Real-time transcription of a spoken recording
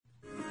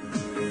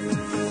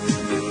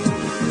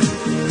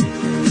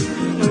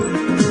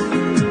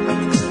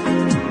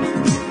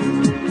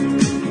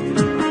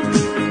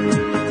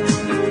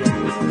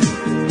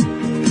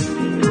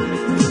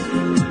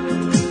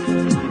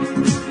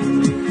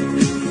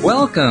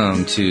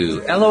Welcome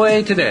to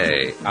LOA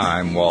Today.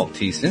 I'm Walt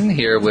Thiessen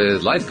here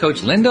with life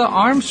coach Linda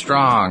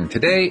Armstrong.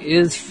 Today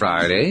is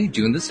Friday,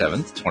 June the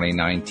 7th,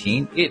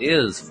 2019. It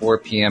is 4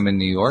 p.m. in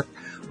New York,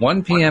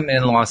 1 p.m.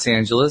 in Los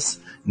Angeles,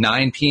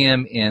 9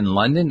 p.m. in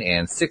London,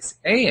 and 6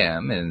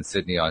 a.m. in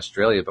Sydney,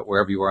 Australia. But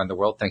wherever you are in the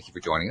world, thank you for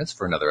joining us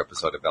for another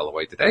episode of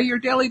LOA Today, your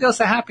daily dose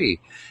of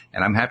happy.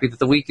 And I'm happy that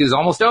the week is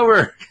almost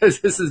over because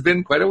this has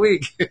been quite a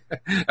week. I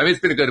mean, it's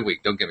been a good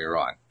week, don't get me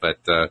wrong. But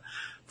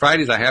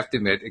Fridays, I have to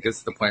admit, it gets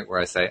to the point where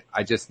I say,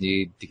 I just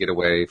need to get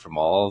away from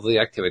all the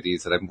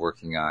activities that I'm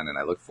working on, and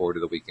I look forward to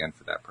the weekend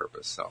for that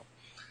purpose. So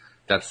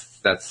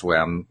that's the way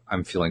I'm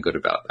feeling good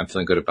about. I'm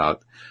feeling good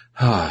about,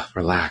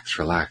 relax.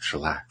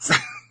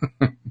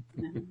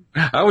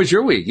 How was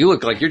your week? You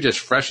look like you're just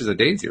fresh as a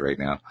daisy right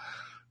now.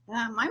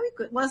 My week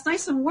was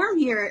nice and warm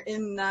here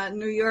in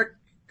New York,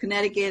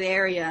 Connecticut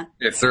area.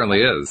 It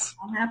certainly is.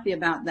 I'm happy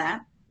about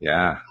that.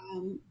 Yeah.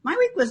 My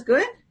week was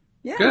good.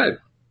 Yeah. Good.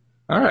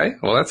 All right.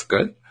 Well, that's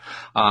good.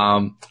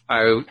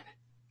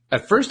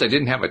 At first I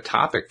didn't have a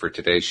topic for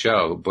today's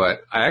show,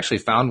 but I actually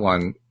found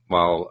one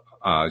while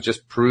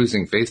just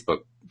perusing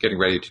Facebook, getting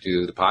ready to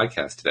do the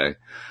podcast today.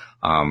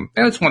 And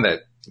it's one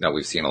that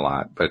we've seen a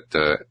lot, but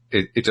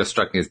it just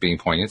struck me as being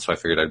poignant, so I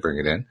figured I'd bring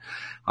it in.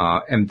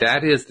 And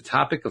that is the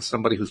topic of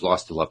somebody who's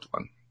lost a loved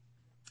one.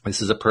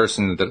 This is a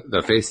person,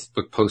 the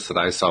Facebook post that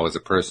I saw was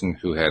a person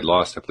who had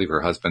lost, I believe,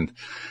 her husband,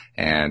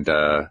 and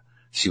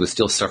she was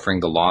still suffering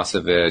the loss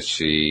of it.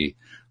 She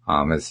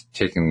has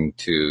taken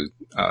to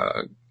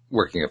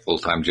working a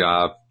full-time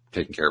job,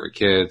 taking care of her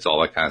kids,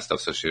 all that kind of stuff.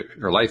 So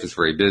her life is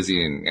very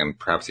busy and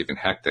perhaps even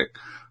hectic.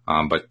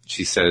 But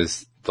she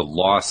says the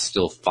loss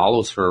still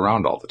follows her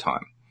around all the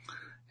time.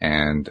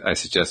 And I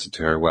suggested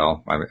to her,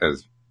 well,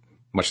 as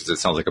much as it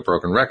sounds like a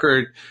broken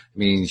record, it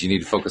means you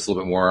need to focus a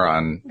little bit more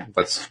on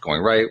what's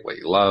going right, what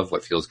you love,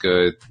 what feels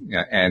good,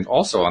 and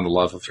also on the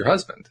love of your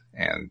husband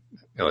and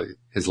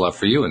his love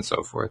for you and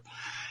so forth.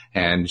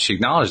 And she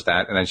acknowledged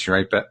that, and then she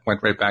went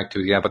right back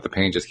to, but the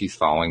pain just keeps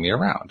following me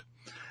around.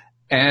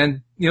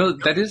 And,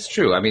 that is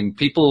true. I mean,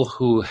 people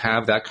who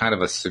have that kind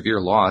of a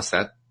severe loss,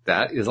 that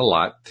is a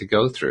lot to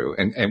go through.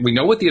 And we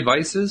know what the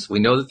advice is.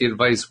 We know that the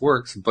advice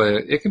works, but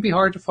it can be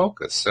hard to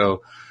focus.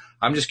 So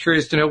I'm just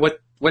curious to know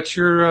what's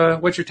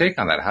your take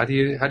on that? How do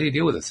you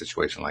deal with a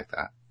situation like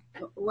that?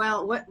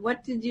 Well,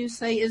 what did you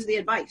say is the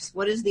advice?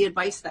 What is the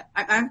advice that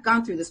I've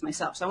gone through this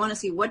myself? So I want to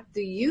see, what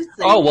do you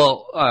think? Oh,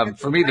 well,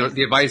 for me,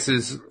 the advice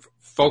is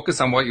focus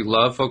on what you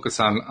love, focus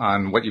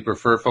on what you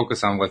prefer,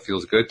 focus on what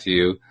feels good to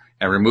you,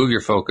 and remove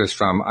your focus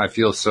from, I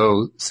feel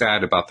so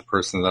sad about the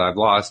person that I've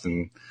lost,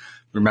 and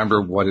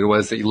remember what it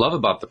was that you love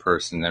about the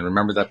person, and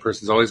remember that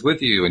person's always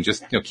with you, and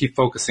just, keep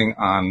focusing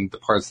on the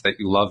parts that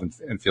you love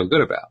and feel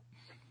good about.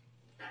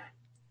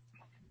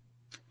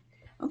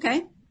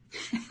 Okay.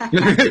 But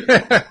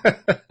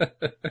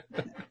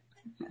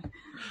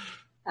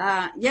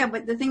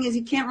the thing is,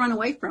 you can't run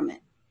away from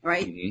it,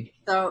 right? Mm-hmm.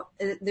 So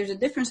there's a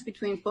difference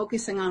between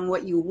focusing on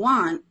what you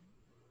want,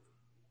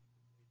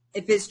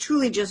 if it's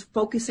truly just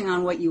focusing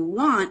on what you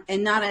want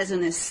and not as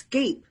an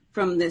escape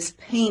from this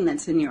pain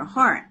that's in your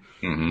heart,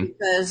 mm-hmm.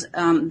 because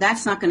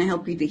that's not going to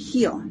help you to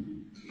heal.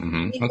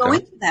 Mm-hmm. You go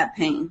into that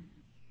pain.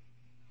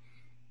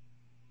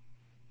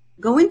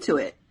 Go into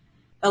it.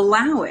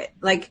 Allow it.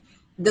 Like,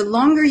 the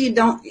longer you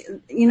don't,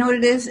 you know what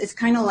it is? It's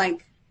kind of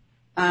like,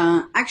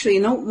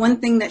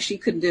 one thing that she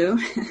could do,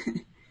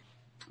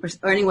 or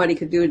anybody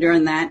could do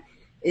during that,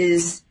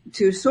 is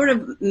to sort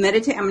of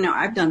meditate. I mean, no,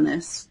 I've done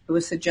this. It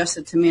was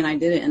suggested to me and I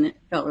did it and it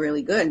felt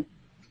really good.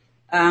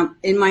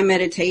 In my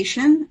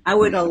meditation, I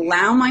would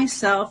allow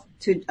myself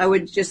I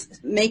would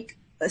just make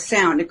a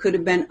sound. It could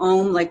have been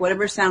Om, like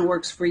whatever sound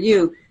works for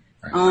you.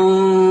 Right.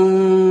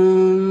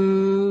 Om,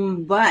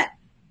 but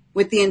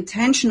with the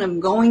intention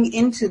of going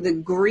into the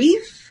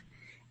grief,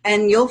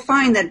 and you'll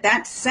find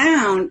that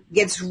sound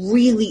gets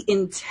really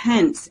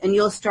intense and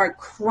you'll start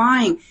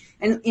crying,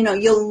 and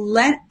you'll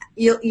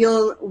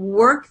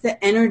work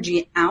the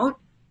energy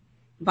out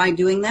by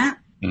doing that.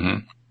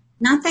 Mm-hmm.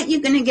 Not that you're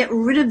going to get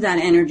rid of that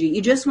energy.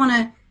 You just want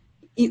to,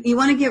 you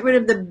want to get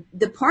rid of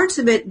the parts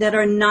of it that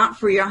are not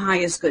for your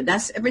highest good.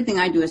 That's everything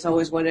I do is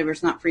always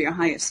whatever's not for your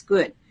highest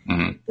good.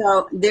 Mm-hmm.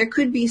 So there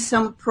could be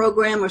some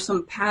program or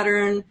some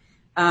pattern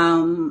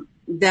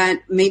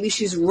that maybe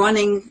she's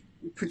running,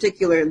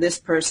 this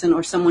person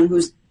or someone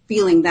who's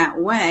feeling that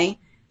way,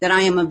 that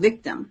I am a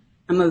victim.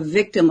 I'm a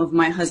victim of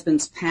my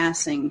husband's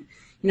passing.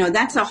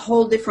 That's a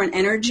whole different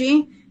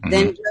energy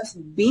than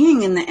just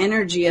being in the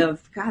energy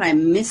of, God, I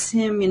miss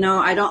him.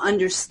 I don't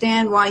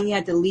understand why he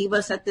had to leave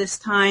us at this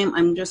time.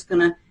 I'm just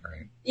going to,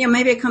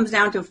 maybe it comes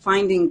down to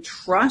finding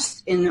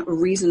trust in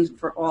reasons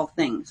for all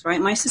things,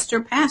 right? My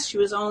sister passed. She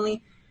was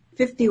only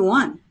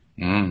 51.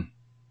 Mm.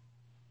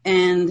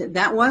 And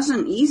that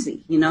wasn't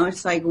easy.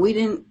 It's like we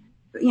didn't,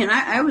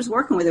 I was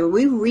working with her.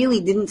 We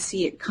really didn't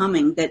see it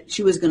coming that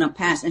she was going to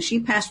pass. And she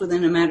passed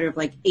within a matter of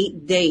like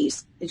 8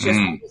 days. It's just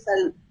all of a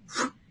sudden,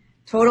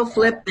 total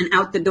flip and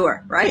out the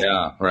door, right?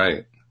 Yeah,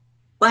 right.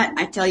 But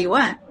I tell you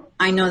what,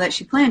 I know that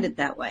she planned it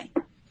that way.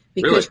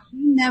 Because she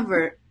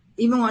never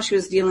even while she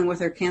was dealing with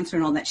her cancer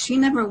and all that, she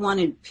never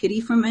wanted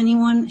pity from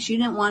anyone. She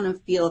didn't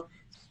want to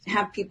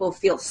have people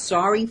feel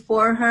sorry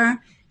for her.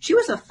 She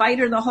was a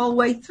fighter the whole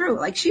way through.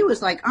 Like, she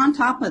was like on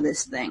top of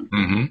this thing.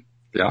 Mm-hmm.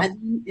 Yeah.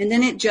 And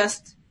then it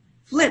just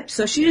flipped.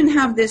 So she didn't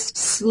have this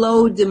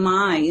slow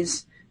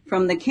demise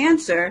from the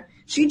cancer.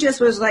 She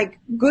just was like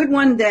good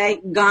one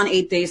day, gone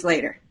 8 days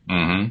later.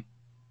 Mm-hmm.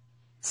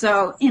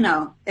 So,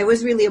 it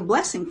was really a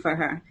blessing for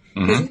her.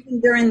 Because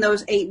even during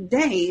those 8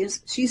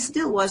 days, she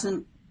still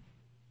wasn't,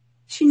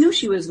 she knew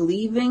she was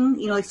leaving,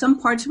 like some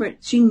parts of her,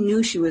 she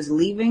knew she was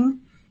leaving,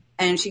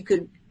 and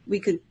we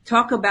could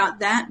talk about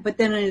that, but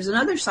then there's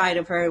another side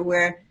of her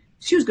where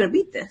she was going to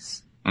beat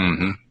this.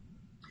 Mm-hmm.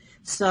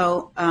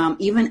 So,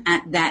 even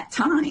at that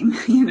time,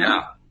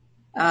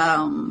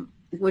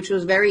 which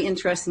was very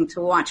interesting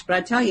to watch, but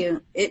I tell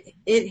you,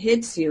 it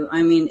hits you.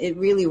 I mean, it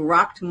really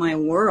rocked my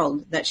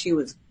world that she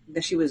was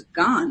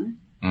gone.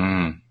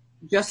 Mm.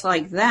 Just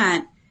like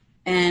that.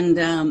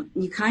 And,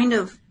 you kind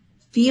of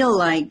feel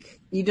like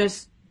you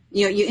just,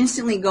 you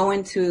instantly go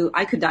into,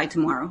 I could die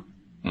tomorrow.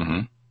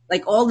 Mm-hmm.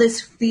 Like, all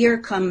this fear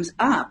comes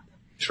up.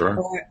 Sure.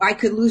 Or I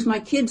could lose my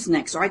kids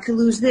next, or I could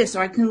lose this,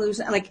 or I can lose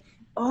that. Like,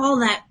 all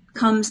that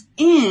comes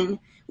in,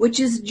 which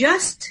is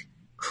just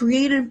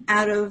created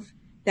out of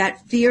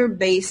that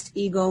fear-based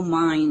ego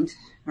mind,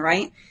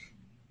 right?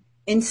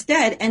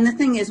 Instead, and the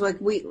thing is, like,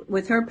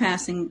 with her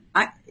passing,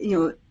 I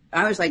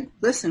was like,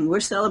 listen, we're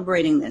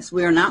celebrating this.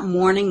 We are not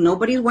mourning.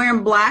 Nobody's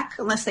wearing black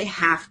unless they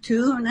have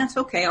to, and that's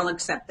okay. I'll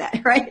accept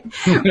that, right?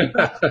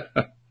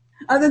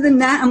 Other than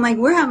that, I'm like,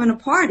 we're having a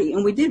party.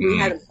 And we did. We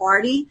had a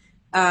party.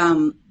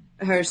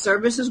 Her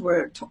services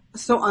were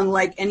so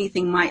unlike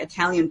anything my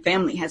Italian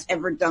family has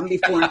ever done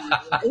before.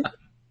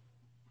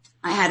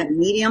 I had a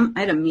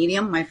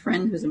medium, my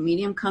friend who's a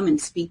medium, come and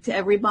speak to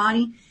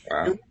everybody.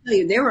 Wow. And I'll tell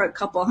you, there were a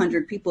couple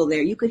hundred people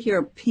there. You could hear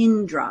a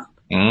pin drop.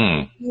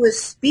 Mm. He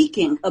was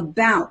speaking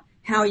about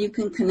how you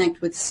can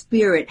connect with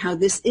spirit, how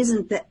this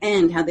isn't the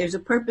end, how there's a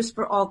purpose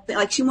for all things.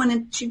 Like,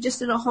 she just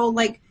did a whole,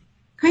 like,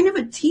 kind of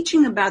a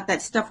teaching about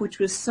that stuff, which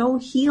was so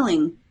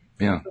healing.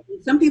 Yeah.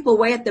 Some people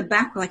way at the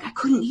back were like, I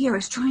couldn't hear. I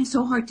was trying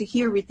so hard to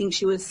hear everything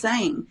she was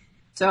saying.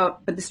 So,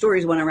 but the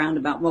stories went around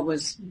about what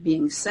was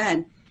being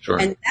said. Sure.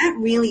 And that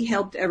really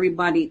helped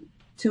everybody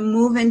to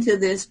move into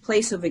this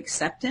place of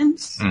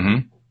acceptance.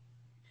 Mm-hmm.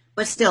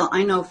 But still,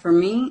 I know for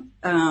me,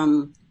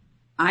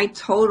 I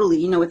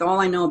totally, with all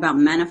I know about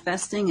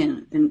manifesting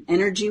and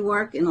energy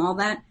work and all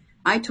that,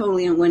 I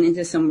totally went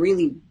into some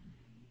really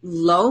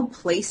low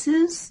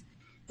places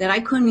that I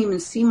couldn't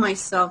even see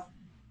myself,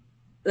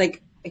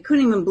 like, I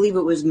couldn't even believe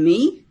it was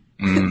me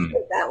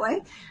that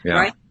way. Yeah.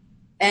 Right.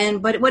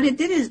 But what it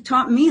did is it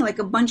taught me like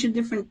a bunch of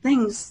different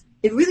things.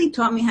 It really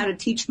taught me how to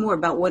teach more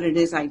about what it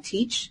is I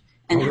teach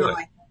and how I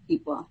help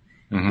people.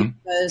 Mm-hmm.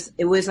 Because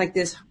it was like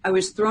this, I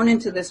was thrown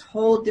into this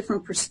whole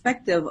different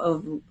perspective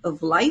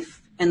of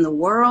life and the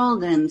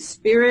world and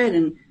spirit,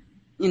 and,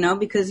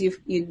 because you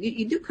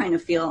do kind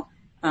of feel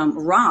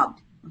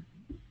robbed.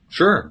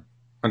 Sure.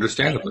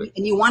 Understandably.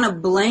 And you want to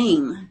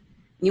blame.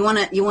 You want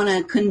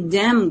to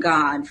condemn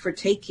God for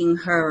taking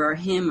her or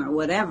him or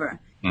whatever.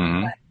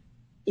 Mm-hmm.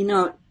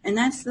 But, and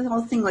that's the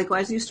whole thing. Like,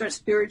 as you start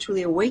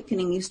spiritually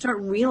awakening, you start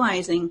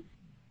realizing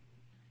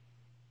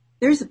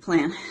there's a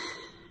plan.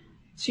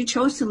 She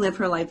chose to live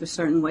her life a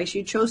certain way.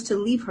 She chose to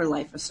leave her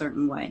life a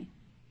certain way.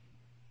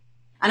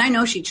 And I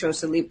know she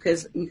chose to leave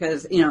because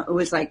it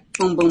was like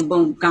boom, boom,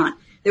 boom, gone.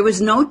 There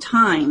was no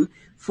time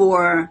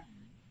for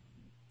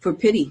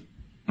pity.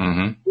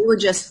 Mm-hmm. We were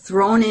just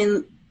thrown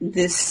in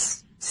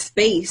this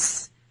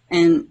space,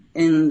 and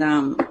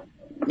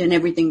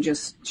everything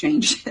just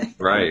changed.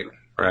 Right.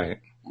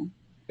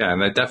 Yeah,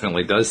 and that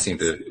definitely does seem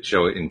to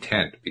show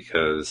intent,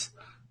 because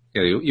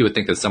you would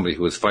think that somebody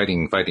who was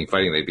fighting,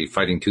 they'd be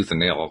fighting tooth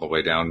and nail all the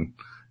way down.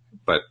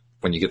 But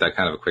when you get that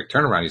kind of a quick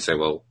turnaround, you say,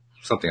 well,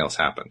 something else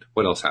happened.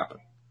 What else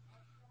happened?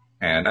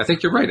 And I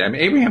think you're right. I mean,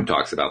 Abraham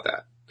talks about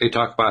that. They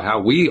talk about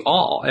how we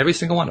all, every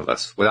single one of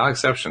us, without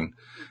exception,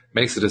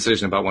 makes a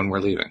decision about when we're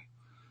leaving.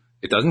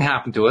 It doesn't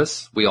happen to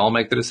us. We all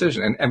make the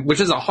decision, and which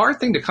is a hard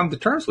thing to come to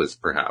terms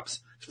with, perhaps,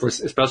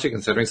 especially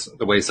considering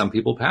the way some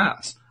people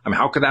pass. I mean,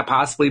 how could that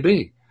possibly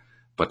be?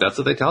 But that's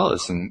what they tell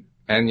us. And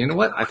you know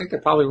what? I think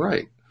they're probably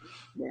right.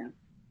 Yeah,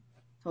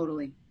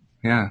 totally.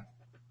 Yeah.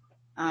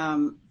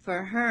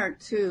 For her,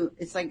 too,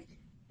 it's like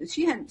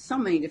she had so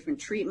many different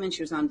treatments.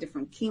 She was on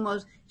different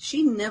chemos.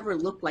 She never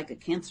looked like a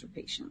cancer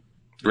patient.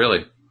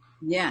 Really?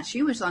 Yeah,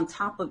 she was on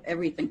top of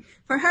everything.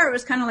 For her, it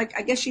was kind of like,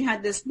 I guess she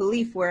had this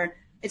belief where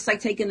it's like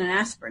taking an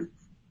aspirin.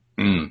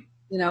 Mm.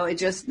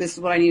 This is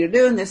what I need to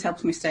do, and this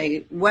helps me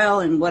stay well,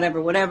 and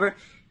whatever.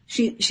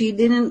 She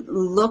didn't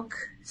look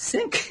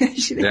sick.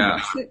 She didn't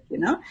look sick,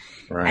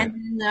 Right.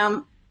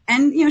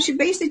 And she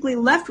basically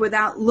left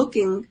without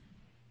looking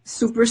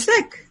super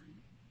sick.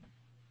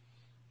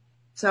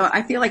 So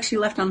I feel like she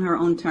left on her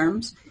own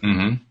terms.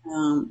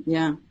 Mm-hmm.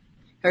 Yeah.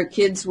 Her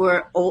kids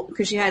were old,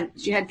 because she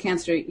had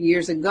cancer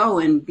years ago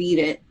and beat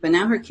it, but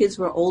now her kids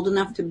were old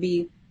enough to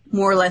be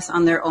more or less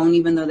on their own,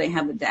 even though they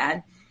have a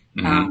dad.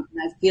 I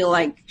feel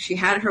like she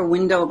had her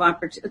window of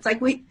opportunity. It's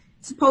like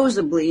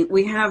supposedly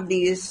we have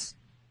these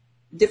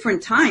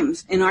different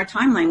times in our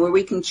timeline where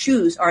we can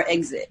choose our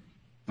exit.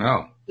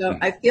 Oh. So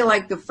I feel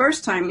like the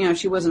first time,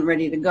 she wasn't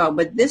ready to go,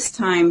 but this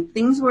time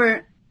things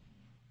were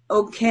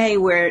okay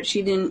where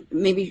she didn't,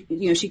 maybe,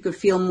 she could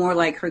feel more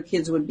like her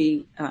kids would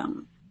be,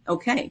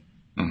 okay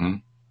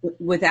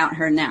without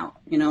her now,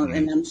 and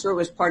I'm sure it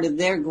was part of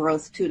their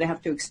growth too, to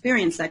have to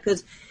experience that,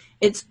 because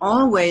it's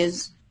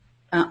always,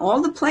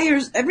 all the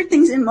players,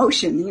 everything's in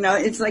motion,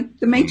 it's like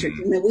the Matrix,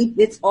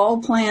 it's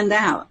all planned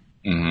out.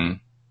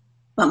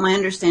 But my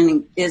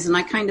understanding is, and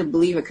I kind of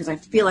believe it because I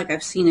feel like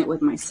I've seen it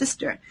with my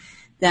sister,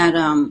 that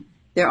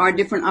there are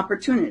different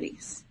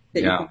opportunities.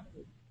 That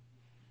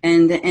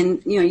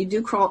you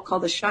do call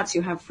the shots.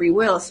 You have free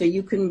will, so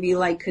you can be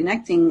like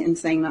connecting and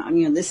saying,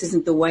 this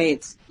isn't the way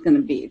it's going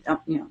to be.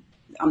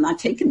 I'm not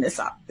taking this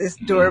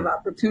door of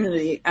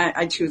opportunity.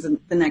 I choose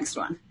the next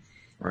one.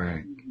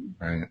 Right.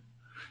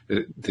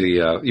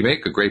 You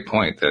make a great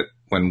point that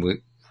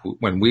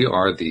when we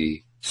are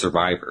the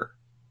survivor,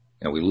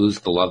 we lose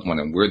the loved one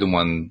and we're the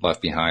one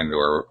left behind,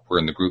 or we're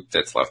in the group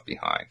that's left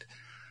behind.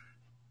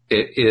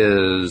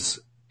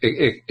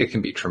 It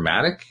can be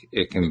traumatic.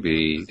 It can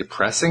be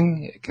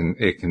depressing.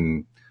 It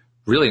can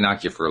really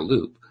knock you for a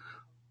loop.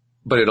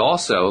 But it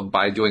also,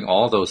 by doing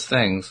all those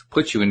things,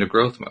 puts you into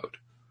growth mode.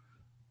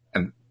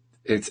 And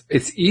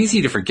it's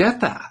easy to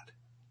forget that.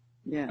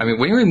 Yeah. I mean,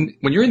 when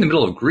you're in the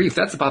middle of grief,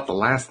 that's about the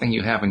last thing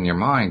you have in your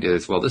mind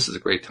is, well, this is a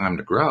great time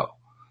to grow.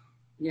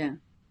 Yeah.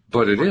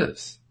 But it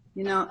is.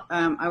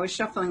 I was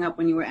shuffling up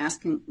when you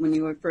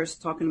were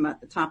first talking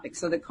about the topic.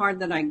 So the card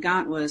that I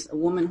got was a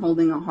woman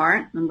holding a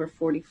heart, number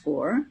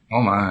 44.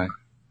 Oh my.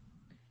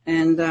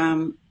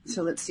 And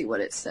so let's see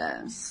what it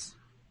says.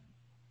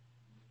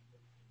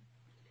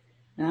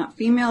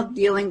 Female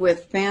dealing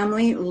with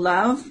family,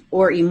 love,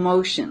 or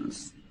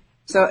emotions.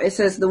 So it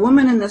says the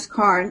woman in this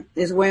card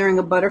is wearing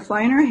a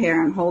butterfly in her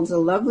hair and holds a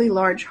lovely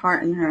large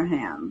heart in her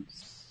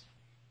hands.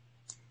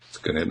 It's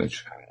a good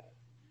image.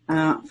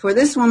 For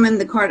this woman,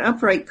 the card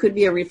upright could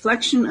be a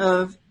reflection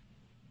of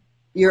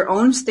your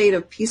own state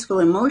of peaceful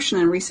emotion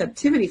and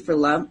receptivity for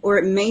love, or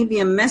it may be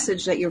a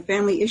message that your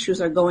family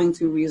issues are going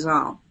to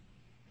resolve.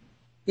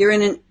 You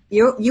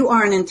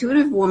are an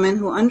intuitive woman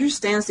who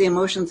understands the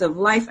emotions of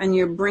life, and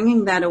you're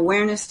bringing that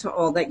awareness to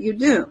all that you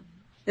do.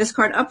 This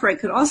card upright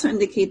could also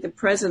indicate the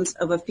presence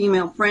of a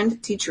female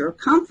friend, teacher, or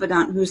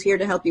confidant who's here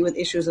to help you with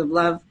issues of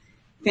love,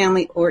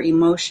 family, or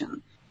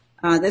emotion.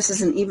 This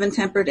is an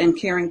even-tempered and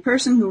caring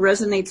person who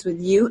resonates with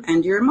you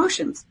and your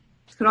emotions.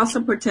 It could also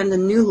portend a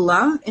new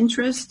love,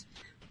 interest,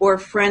 or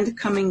friend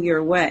coming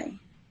your way.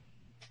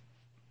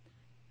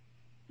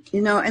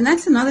 And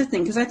that's another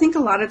thing, because I think a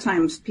lot of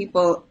times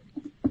people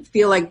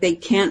feel like they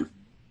can't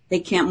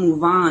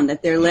move on,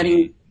 that they're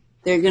going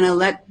to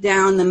let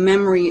down the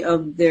memory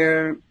of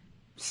their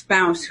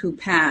spouse who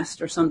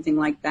passed or something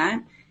like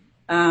that.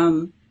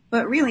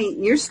 But really,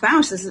 your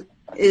spouse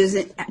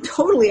is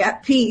totally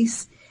at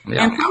peace.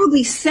 Yeah. And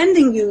probably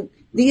sending you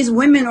these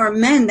women or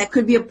men that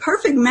could be a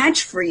perfect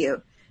match for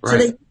you, right, so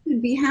that you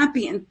could be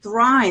happy and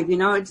thrive,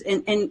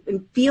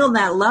 and feel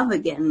that love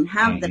again and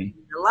have that in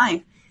your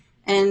life.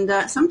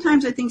 And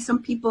sometimes I think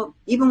some people,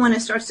 even when it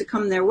starts to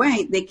come their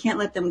way, they can't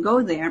let them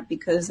go there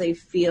because they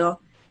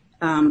feel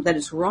that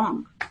it's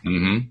wrong.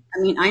 Mm-hmm. I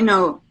mean, I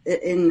know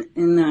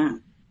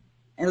in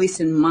at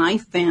least in my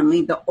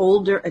family, the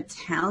older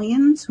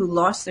Italians who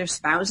lost their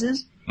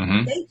spouses,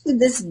 they to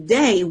this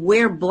day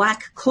wear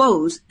black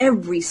clothes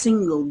every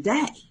single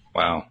day.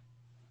 Wow.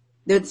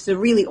 It's a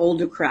really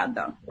older crowd,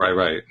 though.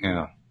 Right,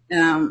 yeah.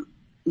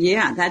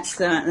 Yeah, that's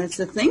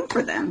the thing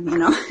for them,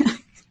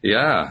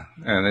 Yeah,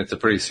 and it's a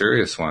pretty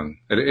serious one.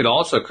 It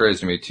also occurs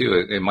to me,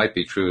 too, it might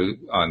be true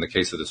in the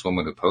case of this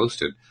woman who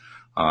posted.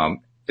 I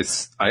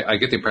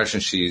get the impression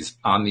she's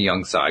on the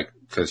young side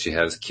because she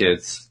has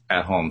kids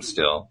at home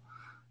still.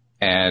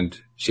 And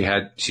she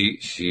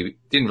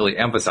didn't really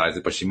emphasize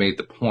it, but she made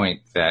the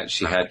point that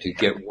she had to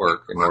get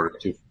work in order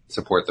to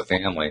support the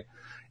family.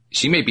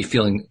 She may be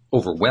feeling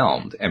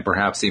overwhelmed and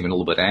perhaps even a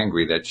little bit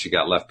angry that she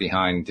got left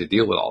behind to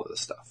deal with all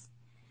this stuff.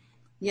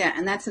 Yeah,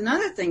 and that's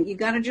another thing. You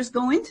got to just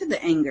go into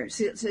the anger.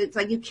 So it's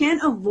like you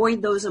can't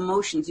avoid those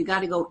emotions. You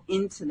got to go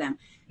into them.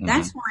 Mm-hmm.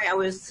 That's why I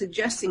was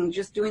suggesting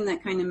just doing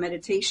that kind of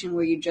meditation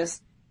where you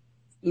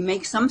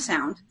make some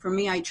sound. For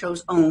me, I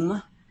chose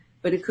Om,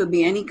 but it could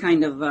be any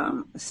kind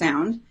of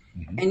sound.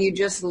 Mm-hmm. And you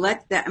just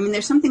let that,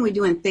 there's something we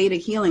do in Theta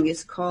Healing.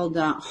 It's called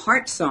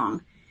Heart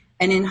Song.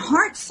 And in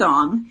Heart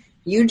Song,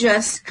 you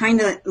just kind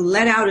of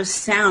let out a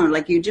sound,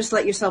 like you just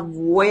let yourself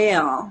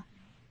wail.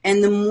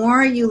 And the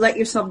more you let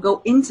yourself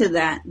go into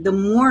that, the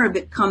more of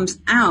it comes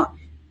out.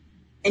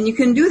 And you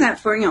can do that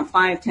for,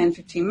 5, 10,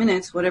 15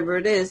 minutes, whatever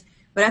it is.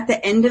 But at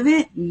the end of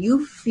it,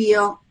 you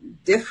feel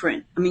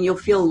different. You'll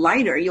feel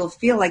lighter. You'll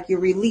feel like you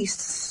released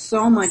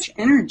so much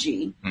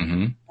energy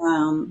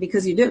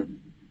because you do.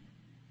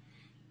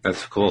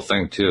 That's a cool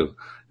thing, too.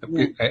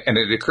 Yeah. And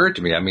it occurred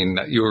to me,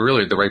 you were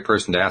really the right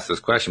person to ask this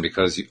question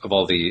because of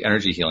all the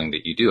energy healing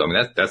that you do.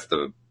 That's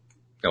the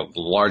the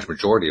large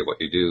majority of what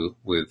you do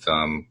with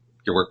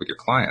your work with your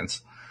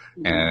clients.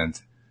 Mm-hmm.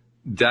 And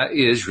that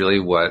is really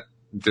what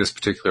this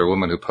particular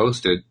woman who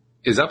posted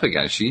is up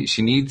against.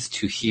 She needs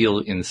to heal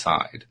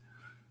inside.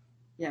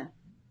 Yeah.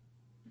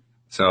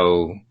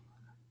 So,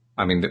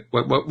 I mean,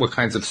 what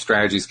kinds of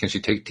strategies can she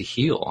take to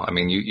heal? I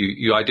mean,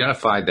 you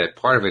identified that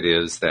part of it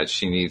is that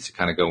she needs to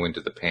kind of go into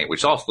the pain,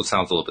 which also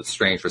sounds a little bit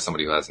strange for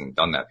somebody who hasn't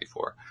done that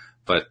before.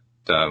 But,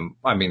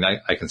 I mean,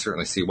 I can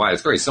certainly see why.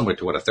 It's very similar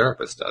to what a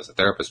therapist does. A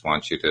therapist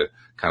wants you to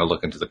kind of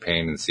look into the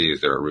pain and see, is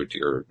there a root to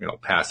your,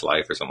 past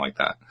life or something like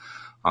that.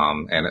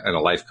 And a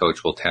life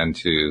coach will tend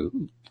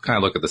to kind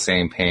of look at the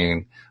same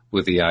pain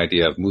with the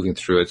idea of moving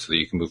through it so that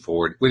you can move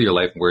forward with your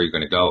life and where you're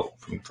going to go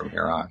from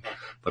here on.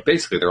 But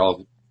basically, they're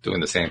all doing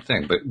the same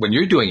thing. But when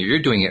you're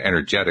doing it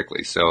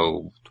energetically.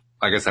 So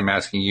I guess I'm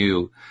asking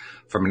you,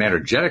 from an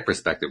energetic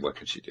perspective, what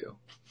can she do?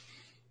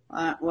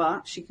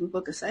 Well, she can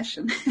book a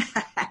session.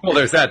 Well,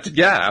 there's that.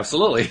 Yeah,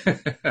 absolutely.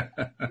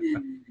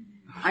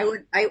 I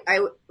would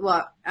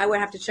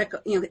have to check,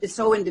 it's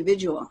so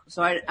individual.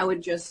 So I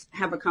would just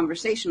have a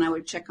conversation. I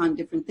would check on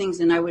different things,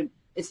 and I would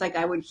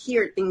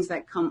hear things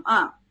that come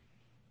up,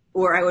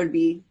 or I would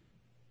be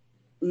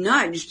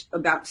nudged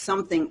about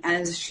something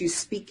as she's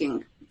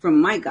speaking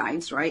from my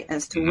guides, right,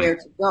 as to where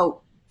to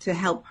go to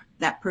help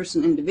that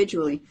person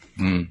individually.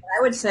 I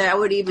would say I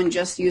would even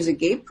just use a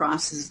gate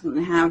process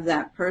and have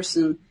that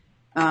person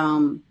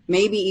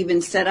maybe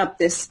even set up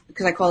this,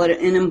 because I call it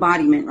an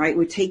embodiment, right?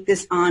 We take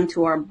this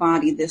onto our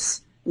body,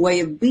 this way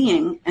of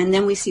being, and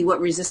then we see what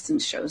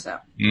resistance shows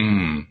up.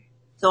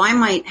 So I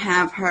might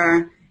have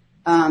her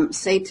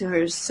say to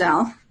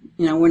herself,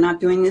 we're not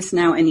doing this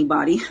now,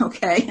 anybody,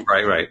 okay?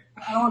 Right.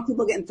 I don't want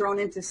people getting thrown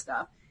into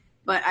stuff.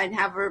 But I'd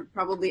have her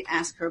probably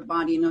ask her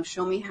body,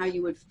 show me how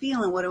you would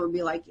feel and what it would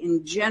be like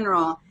in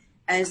general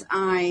as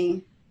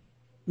I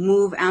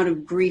move out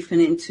of grief and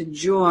into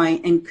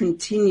joy and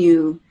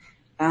continue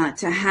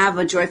to have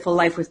a joyful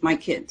life with my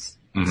kids.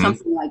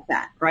 Something like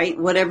that, right?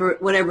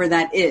 Whatever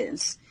that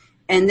is.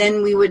 And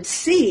then we would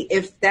see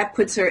if that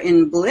puts her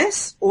in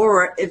bliss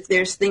or if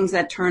there's things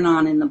that turn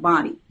on in the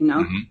body,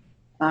 or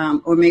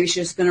maybe she's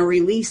just going to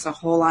release a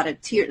whole lot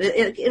of tears.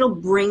 It'll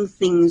bring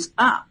things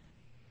up,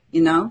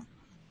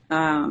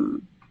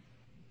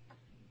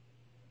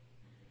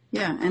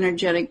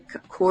 energetic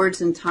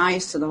cords and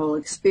ties to the whole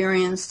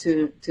experience,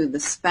 to the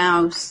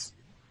spouse,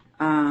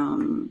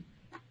 to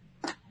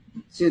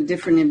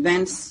different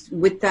events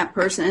with that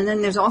person. And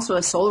then there's also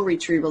a soul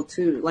retrieval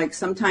too. Like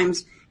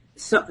sometimes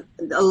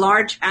a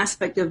large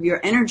aspect of your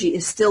energy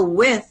is still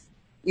with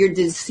your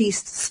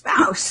deceased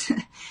spouse.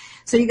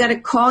 So you got to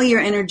call your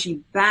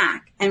energy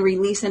back and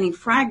release any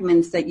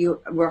fragments that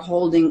you were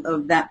holding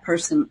of that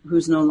person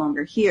who's no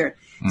longer here.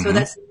 So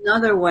that's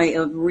another way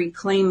of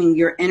reclaiming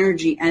your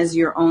energy as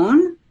your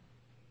own.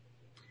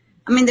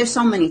 I mean, there's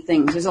so many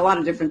things. There's a lot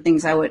of different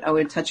things I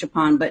would touch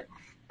upon, but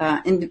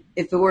if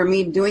it were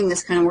me doing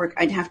this kind of work,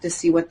 I'd have to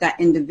see what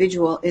that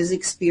individual is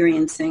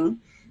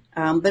experiencing.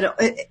 But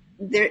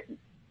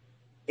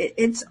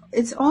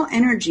it's all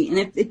energy, and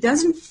if it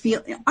doesn't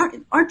feel,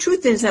 our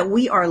truth is that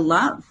we are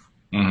love,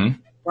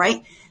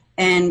 right?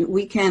 And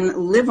we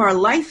can live our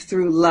life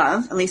through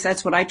love. At least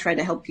that's what I try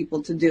to help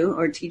people to do,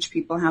 or teach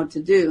people how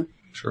to do.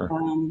 Sure.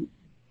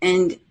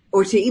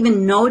 Or to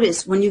even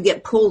notice when you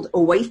get pulled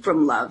away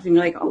from love, and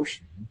you're like, oh,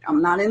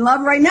 I'm not in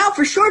love right now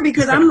for sure,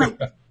 because I'm like,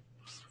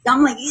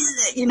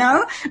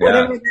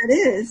 whatever that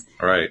is.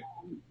 Right.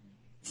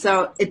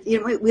 So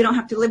we don't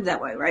have to live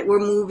that way, right? We're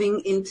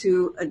moving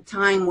into a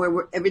time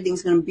where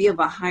everything's going to be of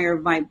a higher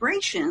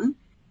vibration.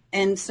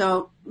 And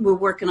so we're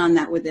working on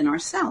that within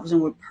ourselves,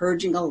 and we're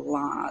purging a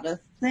lot of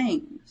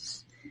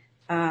things.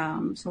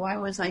 So why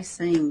was I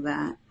saying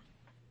that?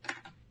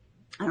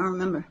 I don't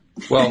remember.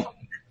 Well,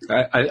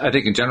 I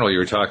think in general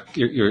you're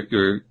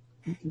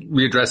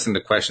readdressing the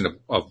question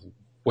of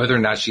whether or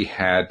not she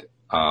had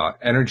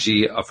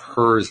energy of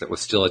hers that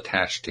was still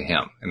attached to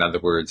him. In other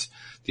words,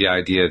 the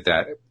idea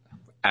that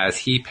as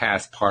he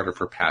passed, part of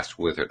her passed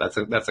with her.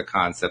 That's a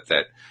concept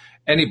that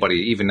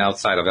anybody, even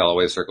outside of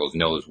LOA circles,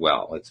 knows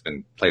well. It's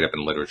been played up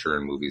in literature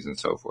and movies and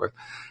so forth.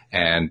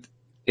 And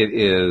it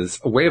is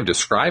a way of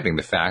describing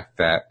the fact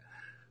that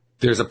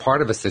there's a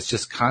part of us that's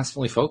just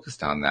constantly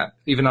focused on that,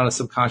 even on a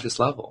subconscious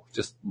level,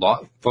 just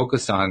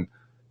focused on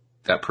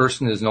that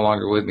person is no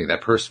longer with me.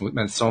 That person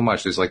meant so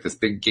much. There's like this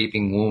big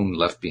gaping wound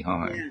left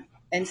behind. Yeah.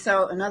 And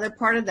so another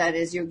part of that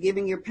is you're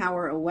giving your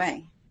power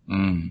away.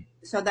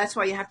 So that's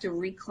why you have to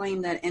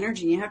reclaim that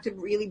energy. You have to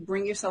really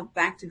bring yourself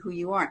back to who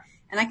you are.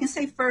 And I can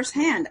say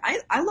firsthand,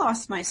 I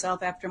lost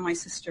myself after my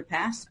sister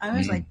passed. I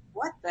was like,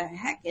 what the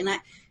heck? And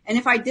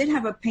if I did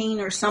have a pain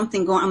or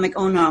something going, I'm like,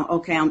 oh no,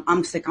 okay,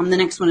 I'm sick. I'm the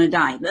next one to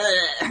die.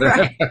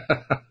 Right?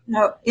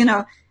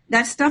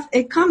 That stuff,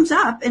 it comes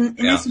up and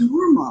it's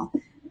normal.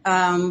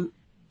 And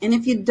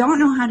if you don't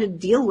know how to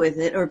deal with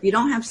it, or if you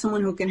don't have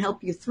someone who can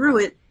help you through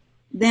it,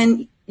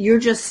 then you're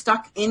just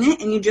stuck in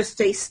it, and you just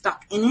stay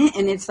stuck in it.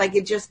 And it's like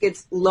it just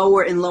gets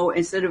lower and lower.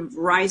 Instead of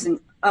rising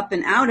up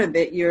and out of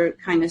it, you're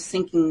kind of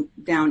sinking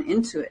down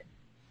into it.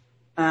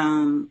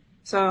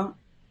 So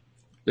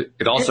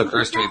It also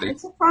occurs to me that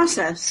it's a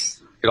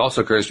process. It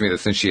also occurs to me that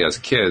since she has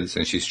kids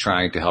and she's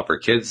trying to help her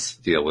kids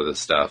deal with this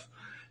stuff,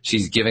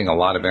 she's giving a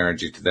lot of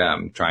energy to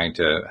them, trying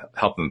to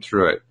help them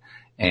through it.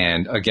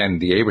 And again,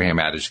 the Abraham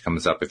adage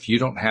comes up. If you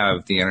don't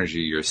have the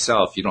energy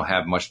yourself, you don't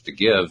have much to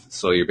give.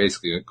 So you're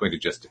basically going to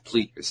just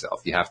deplete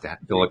yourself. You have to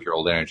build up your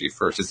old energy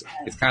first. It's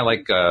kind of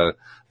like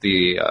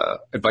the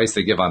advice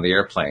they give on the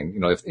airplane. You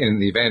know, if in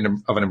the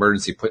event of an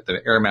emergency, put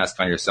the air mask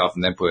on yourself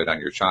and then put it on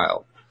your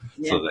child,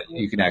 so that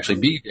you can actually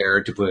be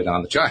there to put it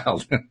on the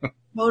child.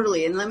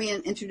 Totally. And let me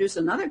introduce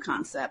another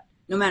concept.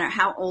 No matter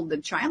how old the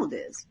child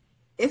is,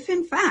 if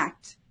in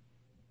fact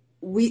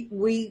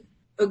we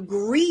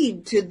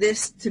agreed to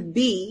this to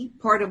be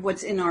part of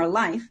what's in our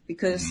life,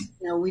 because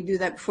you know we do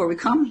that before we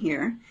come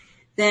here,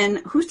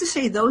 then who's to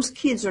say those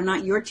kids are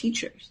not your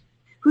teachers?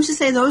 Who's to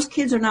say those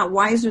kids are not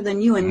wiser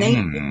than you and they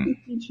can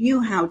teach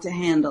you how to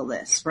handle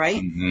this,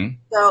 right?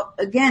 So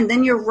again,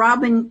 then you're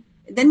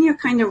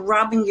kind of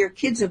robbing your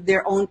kids of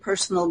their own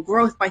personal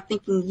growth by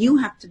thinking you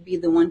have to be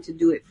the one to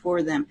do it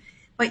for them.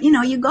 But you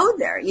know, you go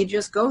there, you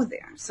just go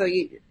there. So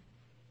you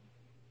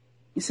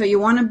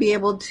want to be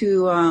able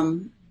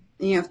to,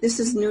 you know, if this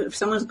is new, if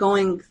someone's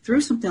going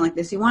through something like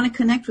this, you want to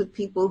connect with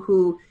people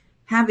who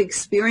have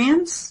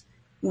experience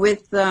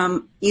with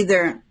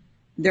either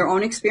their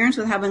own experience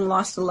with having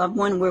lost a loved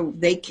one where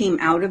they came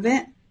out of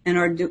it and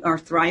are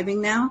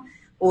thriving now,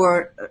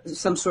 or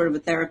some sort of a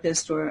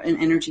therapist or an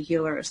energy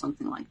healer or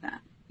something like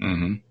that.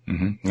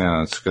 Yeah,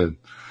 that's good.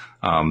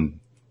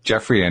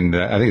 Jeffrey and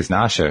I think it's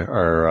Nasha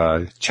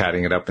are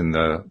chatting it up in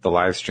the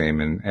live stream.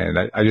 And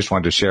I just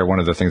wanted to share one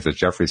of the things that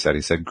Jeffrey said.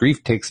 He said,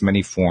 grief takes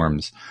many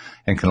forms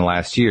and can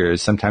last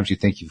years. Sometimes you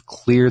think you've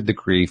cleared the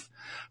grief,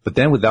 but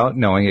then without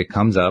knowing, it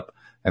comes up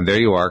and there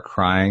you are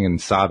crying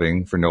and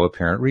sobbing for no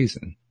apparent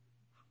reason.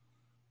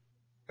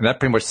 And that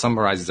pretty much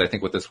summarizes, I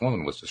think, what this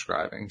woman was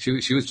describing.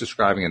 She was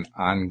describing an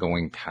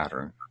ongoing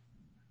pattern.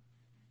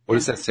 What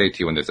does that say to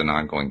you when there's an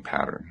ongoing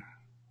pattern?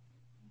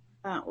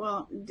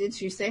 Well, did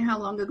she say how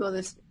long ago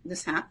this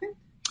happened?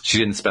 She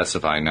didn't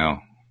specify, no.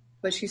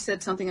 But she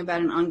said something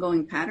about an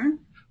ongoing pattern?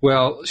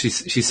 Well, she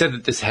said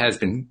that this has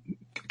been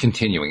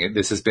continuing.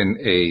 This has been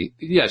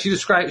she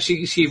described,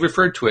 she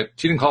referred to it.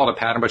 She didn't call it a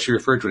pattern, but she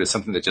referred to it as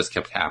something that just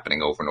kept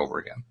happening over and over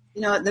again.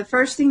 You know, the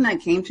first thing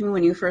that came to me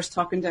when you first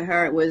talking to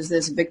her, it was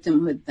this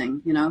victimhood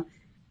thing, you know,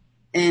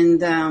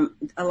 and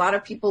a lot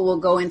of people will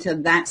go into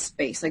that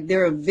space. Like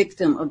they're a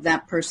victim of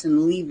that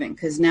person leaving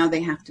because now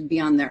they have to be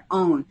on their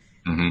own.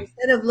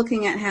 Instead of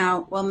looking at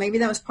how, well, maybe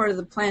that was part of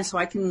the plan so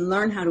I can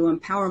learn how to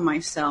empower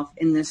myself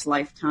in this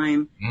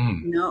lifetime,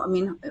 you know, I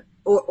mean,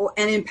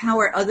 and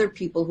empower other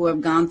people who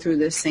have gone through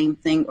the same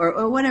thing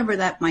or whatever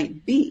that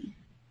might be.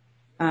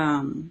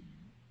 Yeah,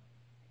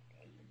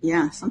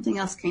 something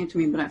else came to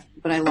me, but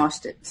I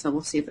lost it. So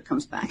we'll see if it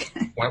comes back.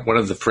 One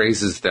of the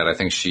phrases that I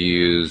think she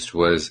used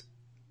was,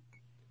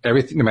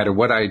 everything, no matter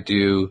what I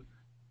do,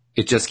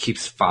 it just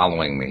keeps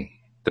following me.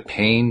 The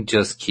pain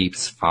just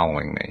keeps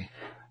following me.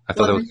 I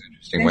thought that was an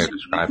interesting way of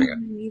describing it.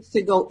 Needs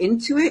to go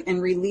into it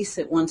and release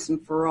it once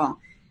and for all.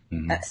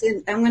 There's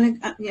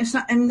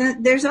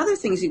other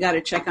things you got to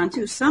check on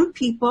too. Some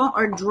people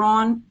are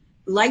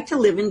like to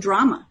live in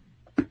drama.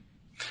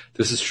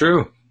 This is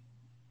true.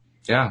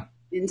 Yeah.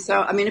 And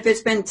so, I mean, if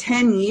it's been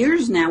 10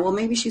 years now, well,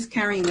 maybe she's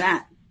carrying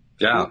that.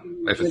 Yeah.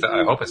 I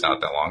hope it's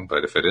not that long,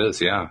 but if it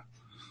is, yeah.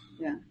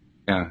 Yeah.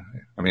 Yeah.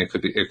 I mean, it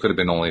could have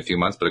been only a few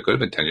months, but it could have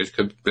been 10 years. It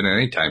could have been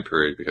any time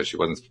period because she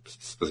wasn't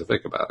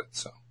specific about it.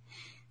 So.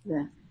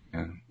 Yeah.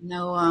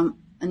 No,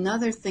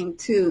 another thing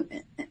too,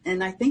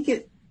 and I think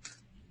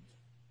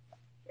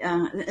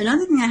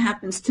another thing that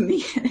happens to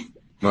me.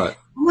 What?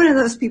 I'm one of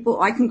those people,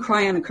 I can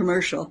cry on a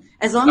commercial.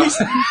 As long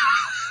as,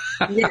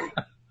 yeah,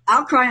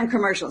 I'll cry on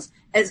commercials.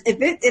 As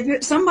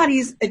if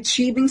somebody's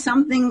achieving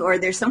something or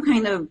there's some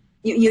kind of,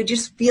 you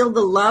just feel the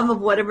love of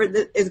whatever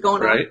is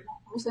going on with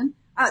that person.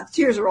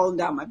 Tears are rolling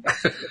down my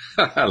face.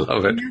 I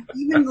love it.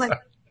 Even like,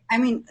 I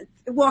mean,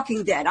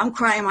 Walking Dead, I'm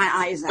crying my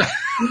eyes out.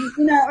 You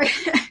know,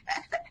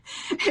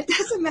 it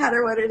doesn't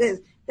matter what it is.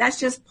 That's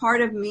just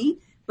part of me.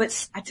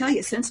 But I tell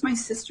you, since my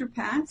sister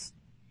passed,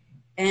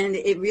 and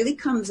it really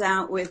comes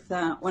out with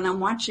when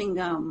I'm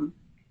watching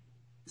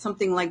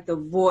something like The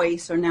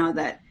Voice, or now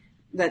that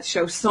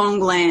show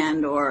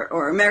Songland,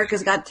 or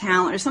America's Got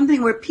Talent, or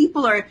something where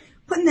people are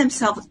putting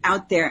themselves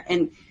out there.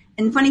 And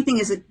the funny thing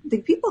is that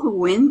the people who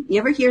win, you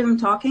ever hear them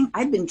talking?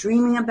 I've been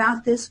dreaming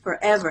about this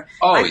forever.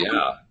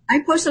 I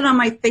posted on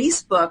my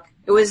Facebook.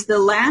 It was the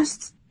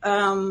last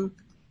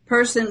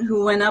person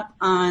who went up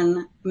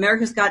on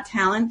America's Got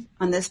Talent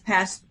on this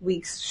past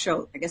week's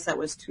show. I guess that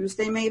was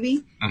Tuesday,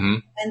 maybe.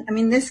 And I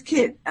mean, this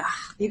kid,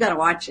 you got to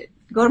watch it.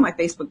 Go to my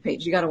Facebook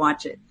page. You got to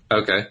watch it.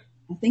 Okay.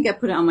 I think I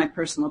put it on my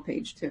personal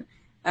page too.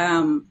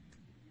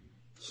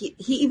 He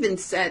even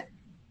said,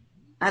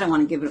 I don't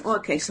want to give it.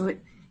 Okay, so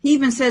he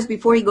even says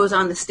before he goes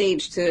on the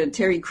stage to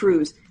Terry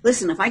Crews,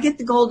 listen, if I get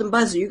the golden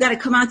buzzer, you got to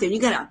come out there and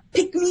you got to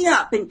pick me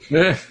up. And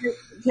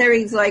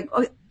Terry's like,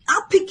 oh,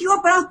 I'll pick you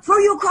up and I'll throw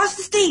you across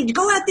the stage.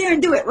 Go out there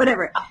and do it,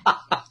 whatever. So,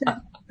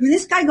 I mean,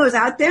 this guy goes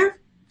out there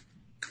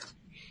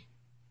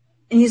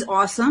and he's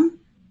awesome.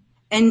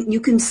 And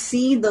you can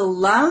see the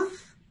love.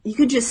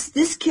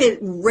 This kid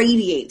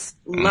radiates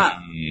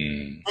love.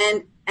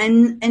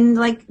 And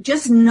like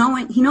just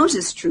knowing, he knows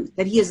his truth,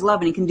 that he is love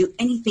and he can do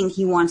anything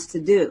he wants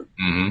to do.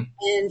 Mm-hmm.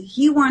 And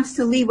he wants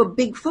to leave a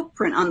big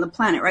footprint on the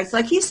planet, right? So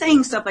like he's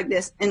saying stuff like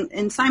this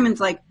and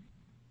Simon's like,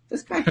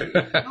 this guy,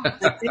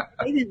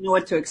 they didn't know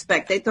what to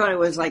expect. They thought it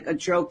was like a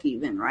joke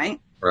even, right?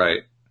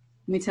 Right.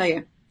 Let me tell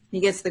you, he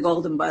gets the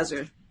golden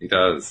buzzer. He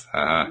does.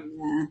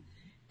 Yeah.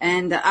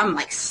 And I'm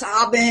like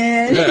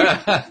sobbing.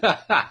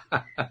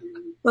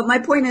 But my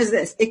point is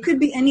this. It could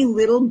be any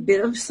little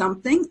bit of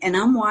something, and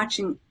I'm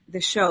watching the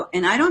show,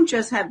 and I don't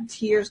just have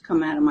tears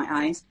come out of my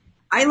eyes.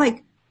 I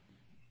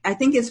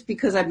think it's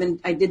because I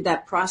did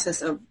that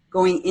process of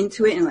going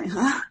into it and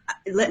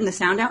letting the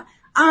sound out.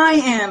 I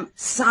am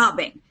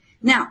sobbing.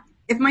 Now,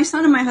 if my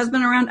son and my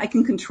husband are around, I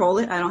can control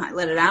it. I don't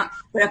let it out.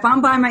 But if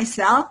I'm by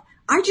myself,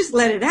 I just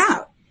let it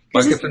out.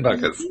 Buckets and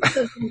buckets.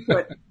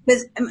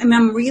 Because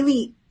I'm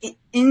really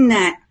in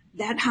that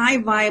high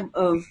vibe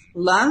of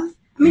love.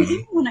 I mean,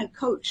 even when I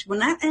coach, when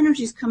that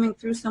energy is coming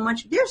through so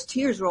much, there's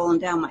tears rolling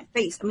down my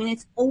face. I mean,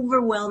 it's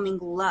overwhelming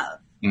love.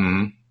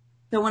 Mm-hmm.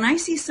 So when I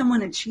see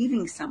someone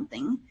achieving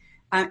something,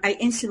 I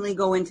instantly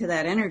go into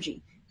that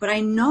energy. But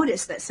I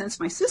noticed that since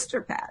my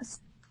sister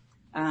passed,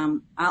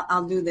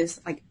 I'll do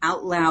this like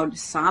out loud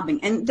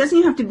sobbing. And it doesn't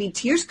even have to be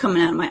tears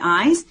coming out of my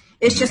eyes.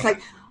 It's just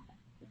like,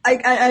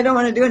 I don't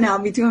want to do it now.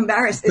 I'll be too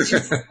embarrassed. It's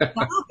just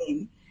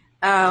sobbing.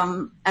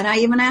 And I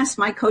even asked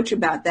my coach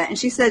about that. And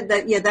she said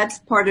that, yeah, that's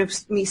part of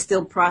me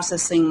still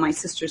processing my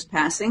sister's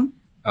passing.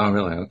 Oh,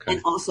 really? Okay.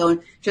 And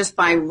also just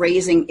by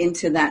raising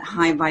into that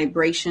high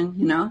vibration,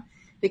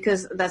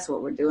 because that's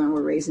what we're doing.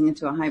 We're raising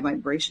into a high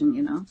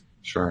vibration,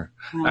 Sure.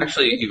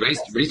 Actually, you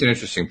raised an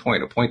interesting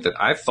point, a point that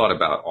I've thought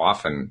about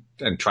often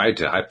and tried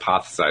to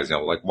hypothesize,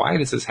 like why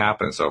does this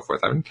happen and so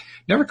forth. I've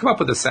never come up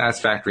with a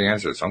satisfactory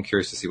answer, so I'm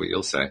curious to see what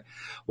you'll say.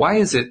 Why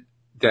is it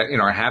that in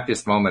our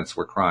happiest moments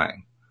we're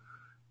crying?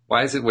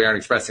 Why is it we aren't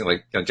expressing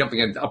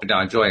jumping up and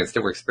down joy?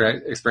 Instead, we're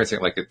experiencing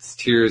it like it's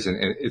tears and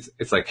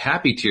it's like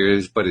happy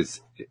tears, but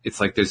it's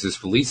like there's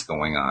this release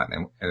going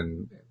on.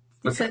 And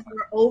because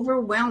we're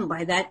overwhelmed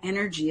by that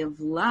energy of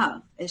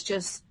love. It's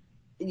just,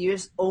 you're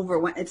just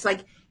overwhelmed. It's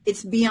like,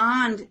 it's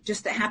beyond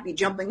just a happy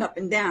jumping up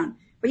and down,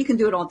 but you can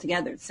do it all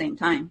together at the same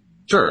time.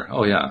 Sure.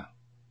 Oh, yeah.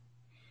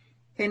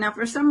 Okay. Now,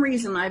 for some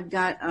reason, I've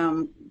got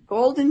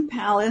Golden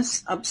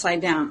Palace upside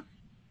down.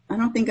 I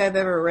don't think I've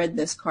ever read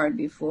this card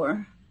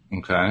before.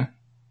 Okay.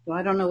 So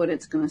I don't know what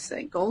it's going to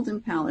say. Golden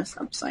Palace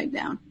upside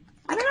down.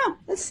 I don't know.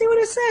 Let's see what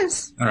it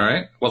says. All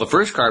right. Well, the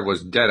first card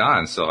was dead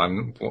on, so I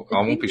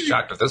won't be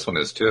shocked if this one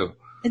is too.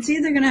 It's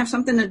either going to have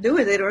something to do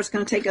with it or it's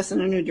going to take us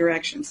in a new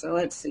direction. So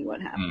let's see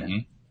what happens. Mm-hmm.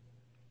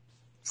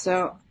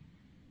 So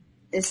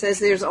it says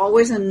there's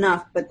always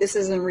enough, but this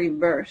is in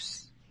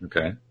reverse.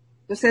 Okay.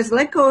 It says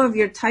let go of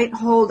your tight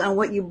hold on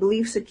what you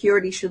believe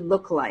security should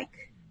look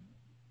like.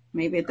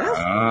 Maybe it does.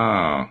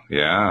 Oh,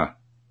 yeah.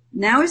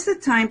 Now is the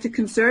time to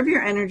conserve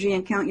your energy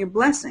and count your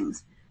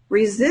blessings.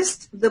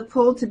 Resist the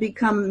pull to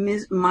become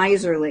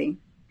miserly.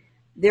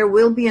 There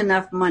will be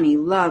enough money,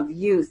 love,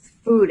 youth,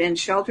 food, and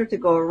shelter to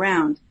go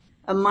around.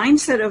 A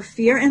mindset of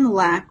fear and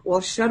lack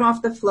will shut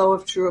off the flow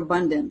of true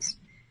abundance.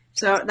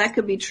 So that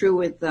could be true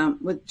with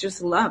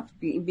just love,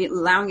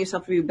 allowing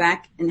yourself to be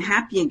back and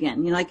happy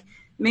again.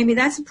 Maybe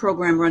that's a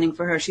program running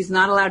for her. She's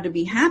not allowed to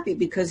be happy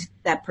because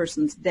that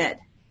person's dead.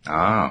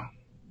 Oh.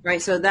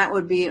 Right, so that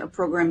would be a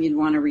program you'd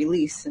want to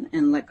release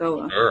and let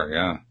go of. Sure,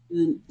 yeah.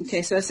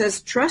 Okay, so it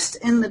says, trust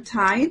in the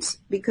tides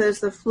because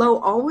the flow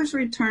always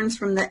returns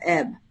from the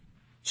ebb.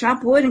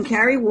 Chop wood and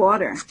carry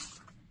water.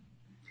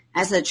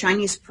 As the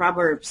Chinese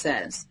proverb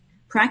says,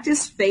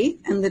 practice faith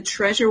and the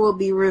treasure will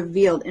be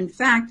revealed. In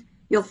fact,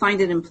 you'll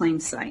find it in plain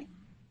sight.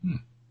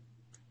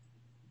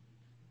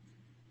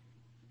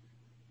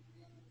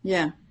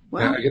 Yeah.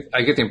 Well, yeah,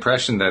 I get the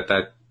impression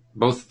that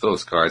both of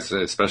those cards,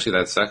 especially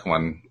that second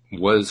one,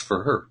 was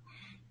for her.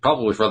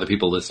 Probably for other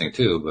people listening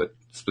too, but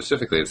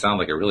specifically it sounded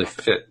like it really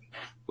fit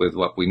with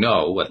what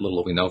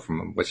little we know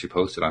from what she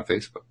posted on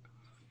Facebook.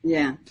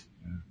 Yeah.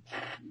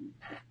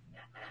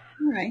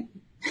 All right.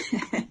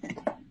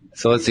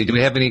 So let's see. Do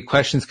we have any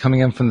questions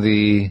coming in from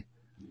the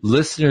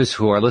listeners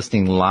who are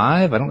listening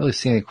live? I don't really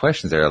see any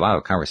questions there. A lot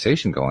of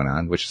conversation going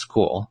on, which is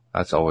cool.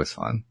 That's always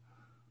fun.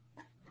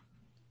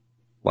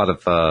 A lot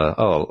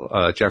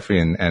of, Jeffrey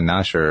and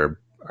Nasha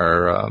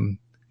are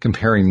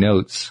comparing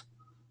notes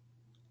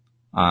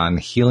on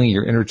healing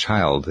your inner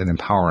child and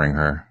empowering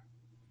her.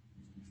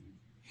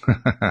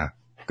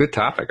 Good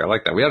topic. I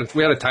like that. We had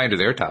to tie into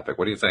their topic.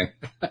 What do you think?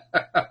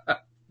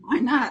 Why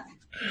not?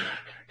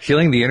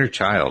 Healing the inner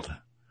child.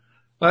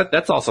 But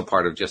that's also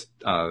part of just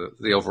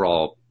the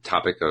overall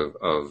topic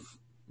of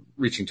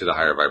reaching to the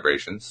higher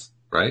vibrations,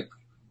 right?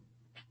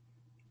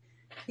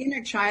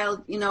 Inner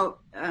child,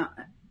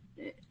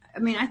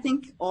 I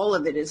think all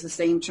of it is the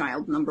same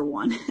child, number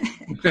one.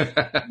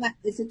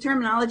 It's a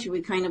terminology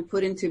we kind of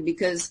put into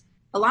because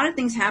a lot of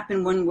things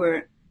happen when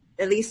we're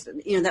at least,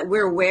 that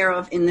we're aware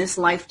of in this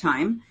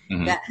lifetime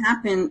that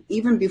happen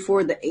even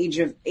before the age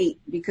of 8,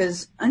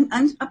 because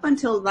up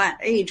until that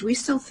age, we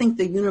still think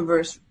the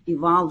universe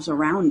evolves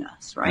around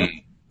us,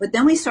 right? But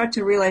then we start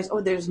to realize,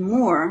 there's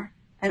more,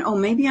 and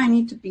maybe I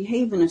need to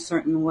behave in a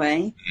certain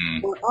way,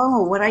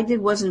 or what I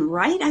did wasn't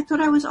right. I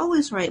thought I was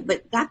always right,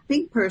 but that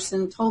big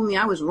person told me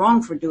I was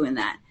wrong for doing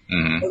that.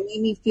 It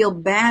made me feel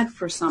bad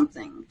for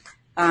something.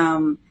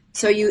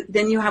 So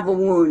you have a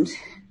wound,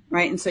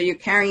 right? And so you're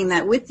carrying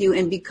that with you.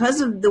 And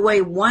because of the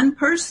way one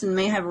person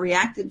may have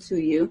reacted to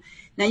you,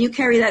 now you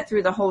carry that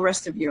through the whole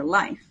rest of your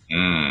life.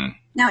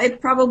 Now, it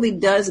probably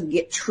does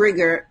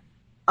trigger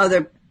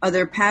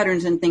other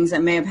patterns and things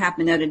that may have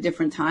happened at a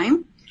different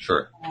time.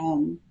 Sure.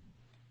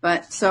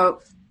 But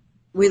so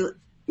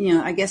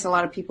I guess a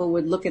lot of people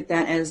would look at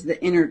that as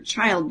the inner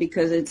child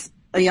because it's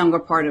a younger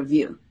part of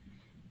you.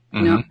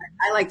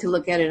 I like to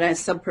look at it as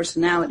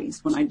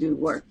subpersonalities when I do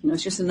work.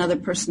 It's just another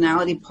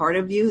personality part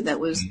of you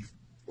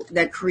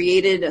that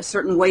created a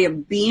certain way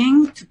of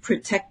being to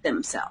protect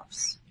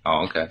themselves.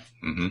 Oh, okay.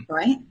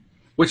 Right?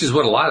 Which is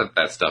what a lot of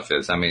that stuff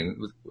is. I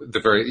mean,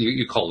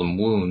 you call them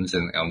wounds,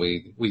 and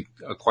we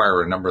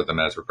acquire a number of them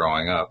as we're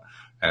growing up,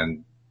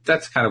 and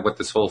that's kind of what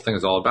this whole thing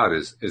is all about.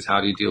 Is how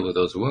do you deal with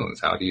those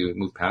wounds? How do you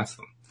move past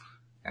them?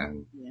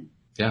 And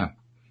yeah.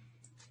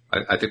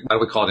 I think I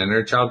would call it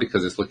inner child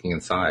because it's looking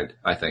inside,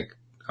 I think.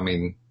 I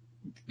mean,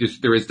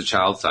 there is the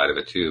child side of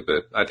it too,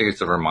 but I think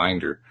it's a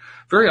reminder.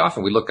 Very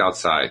often we look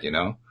outside,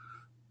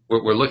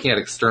 We're looking at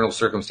external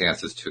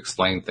circumstances to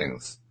explain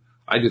things.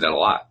 I do that a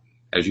lot,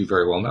 as you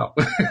very well know.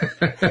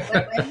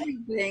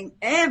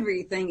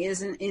 Everything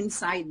is an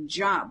inside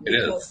job. It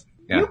is.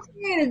 Yeah. You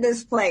created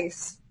this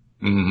place.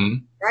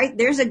 Right?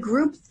 There's a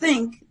group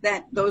think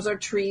that those are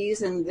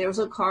trees and those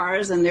are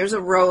cars and there's a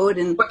road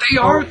but they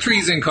are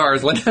trees and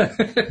cars, Linda.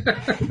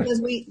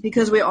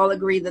 because we all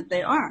agree that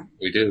they are.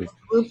 We do.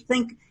 Group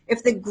think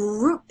if the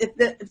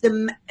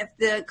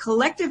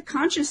collective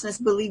consciousness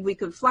believed we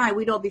could fly,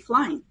 we'd all be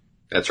flying.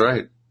 That's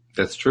right.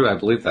 That's true. I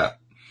believe that.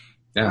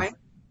 Yeah. Right?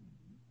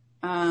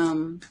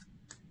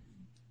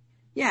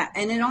 Yeah,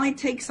 and it only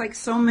takes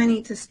so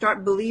many to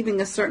start believing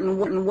a certain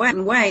way.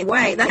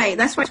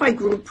 That's why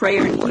group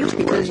prayer and healing,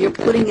 because you're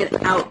putting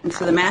it out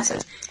into the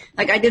masses.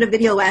 Like I did a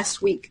video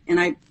last week, and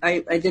I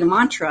did a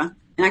mantra,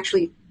 and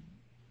actually,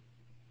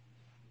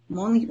 I'm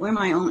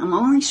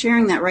only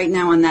sharing that right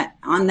now on that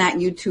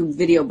YouTube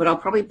video, but I'll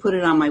probably put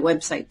it on my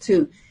website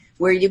too,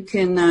 where you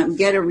can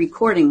get a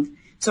recording.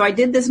 So I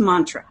did this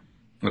mantra.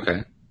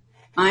 Okay.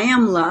 I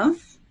am love.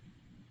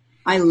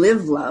 I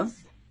live love.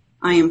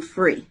 I am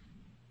free.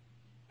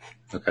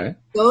 Okay.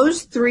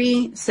 Those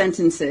 3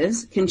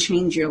 sentences can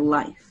change your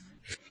life.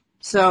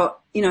 So,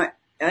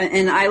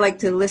 and I like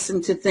to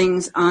listen to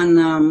things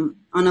on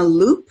a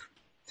loop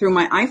through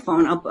my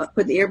iPhone. I'll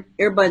put the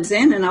earbuds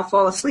in and I'll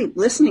fall asleep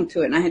listening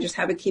to it. And I just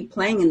have it keep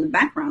playing in the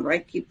background,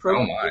 right? Keep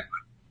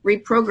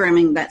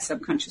reprogramming that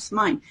subconscious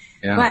mind.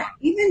 Yeah. But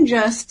even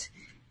just,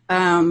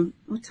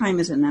 what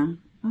time is it now?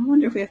 I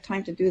wonder if we have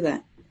time to do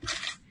that.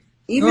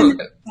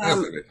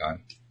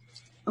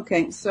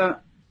 Okay.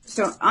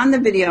 So on the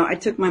video, I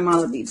took my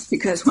mala beads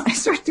because when I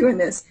start doing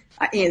this,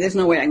 there's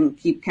no way I can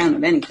keep count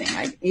of anything.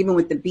 Even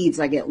with the beads,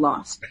 I get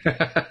lost.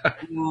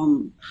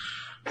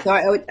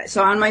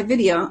 So on my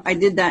video, I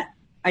did that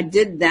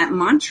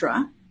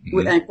mantra.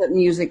 I put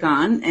music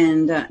on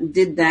and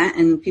did that,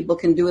 and people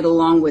can do it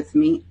along with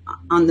me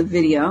on the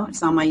video.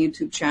 It's on my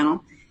YouTube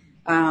channel.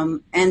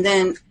 And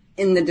then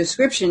in the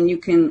description, you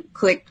can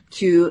click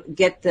to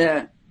get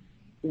the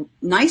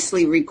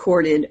nicely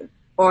recorded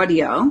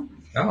audio.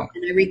 Oh.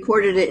 And I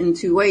recorded it in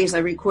 2 ways. I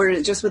recorded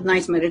it just with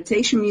nice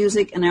meditation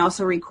music, and I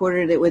also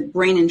recorded it with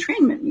brain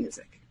entrainment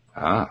music.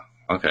 Ah,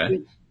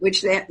 okay.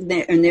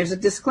 And there's a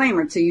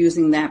disclaimer to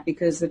using that,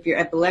 because if you're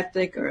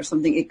epileptic or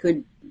something, it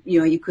could,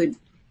 you could.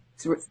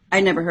 I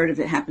never heard of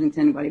it happening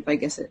to anybody, but I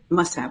guess it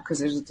must have, because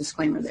there's a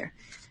disclaimer there.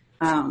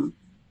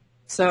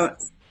 So.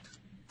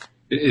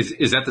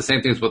 Is that the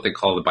same thing as what they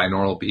call the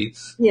binaural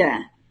beats?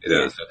 Yeah. It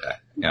is. Okay.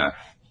 Yeah.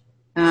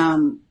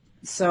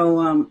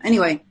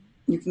 Anyway,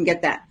 you can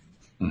get that.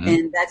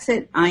 And that's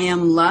it. I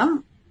am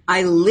love.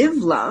 I live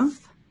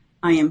love.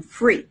 I am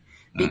free.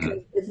 Because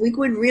if we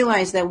could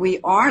realize that we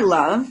are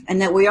love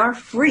and that we are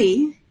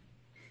free,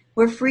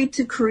 we're free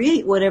to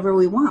create whatever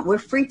we want. We're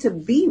free to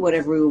be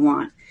whatever we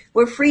want.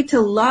 We're free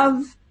to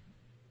love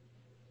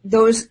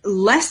those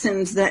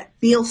lessons that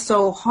feel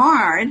so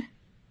hard.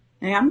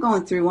 Hey, I'm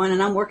going through one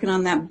and I'm working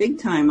on that big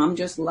time. I'm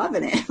just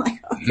loving it. Like,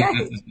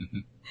 okay,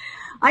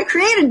 I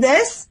created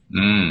this.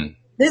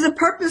 There's a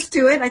purpose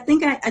to it. I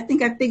think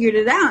I figured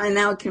it out, and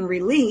now it can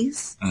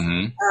release.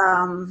 And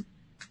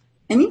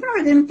even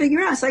though I didn't figure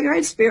out, it's like, all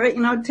right, Spirit,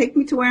 take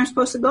me to where I'm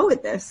supposed to go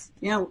with this.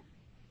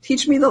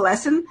 Teach me the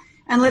lesson,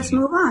 and let's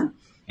move on.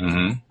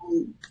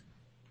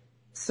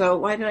 So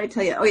why did I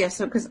tell you? Oh, yeah,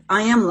 so because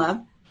I am love.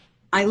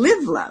 I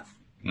live love.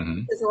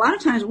 Because a lot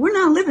of times we're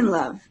not living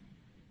love.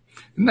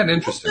 Isn't that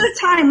interesting? Most of the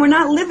time, we're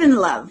not living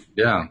love.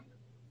 Yeah.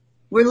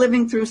 We're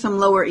living through some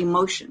lower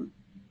emotion.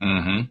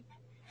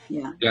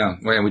 Yeah. Yeah,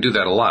 and we do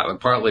that a lot,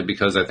 partly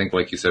because I think,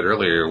 like you said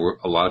earlier,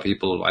 a lot of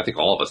people, I think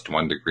all of us to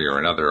one degree or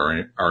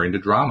another are into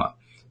drama.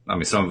 I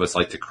mean, some of us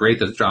like to create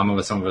the drama,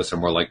 but some of us are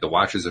more like the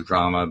watchers of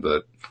drama,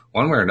 but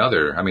one way or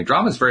another, I mean,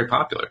 drama is very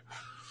popular.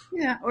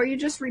 Yeah, or you're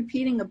just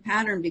repeating a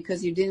pattern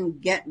because you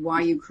didn't get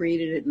why you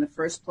created it in the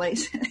first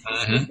place. So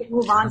you can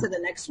move on to the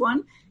next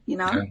one, you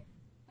know? Okay.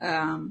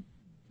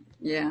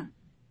 Yeah.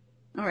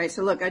 All right,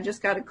 so look, I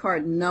just got a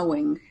card,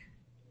 knowing.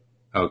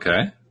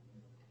 Okay.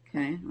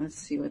 Okay, let's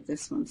see what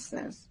this one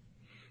says.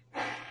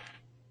 All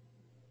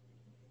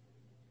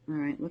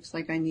right, looks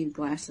like I need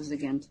glasses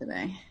again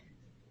today.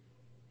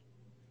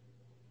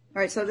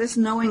 All right, so this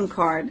knowing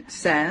card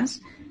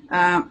says,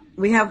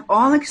 we have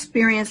all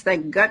experienced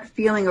that gut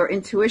feeling or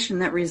intuition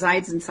that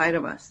resides inside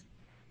of us.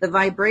 The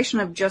vibration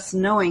of just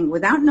knowing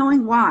without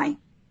knowing why.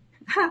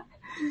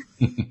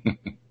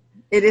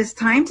 It is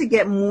time to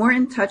get more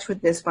in touch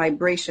with this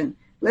vibration.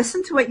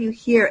 Listen to what you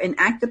hear and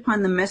act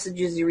upon the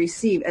messages you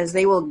receive, as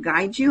they will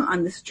guide you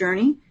on this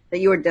journey that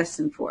you are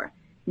destined for.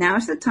 Now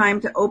is the time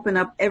to open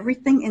up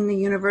everything in the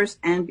universe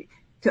and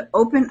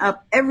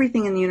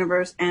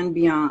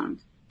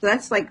beyond. So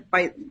that's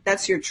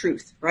that's your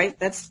truth, right?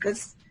 That's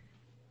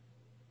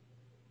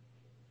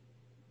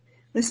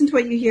listen to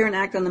what you hear and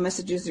act on the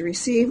messages you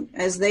receive,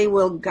 as they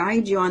will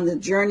guide you on the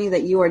journey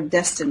that you are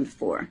destined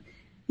for.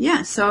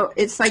 Yeah, so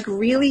it's like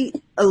really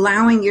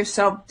allowing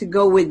yourself to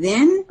go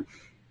within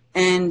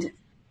and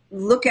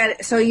look at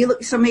it.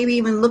 So maybe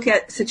even look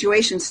at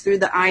situations through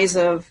the eyes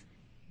of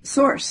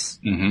source,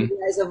 through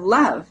the eyes of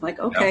love. Like,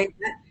 okay,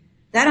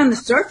 that on the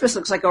surface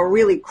looks like a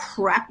really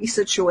crappy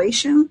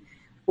situation,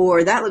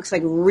 or that looks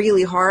like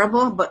really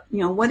horrible. But, you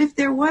know, what if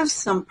there was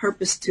some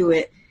purpose to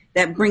it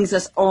that brings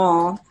us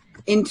all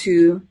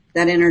into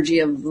that energy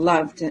of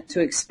love to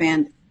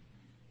expand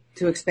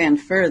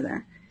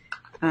further?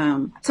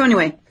 So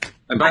anyway.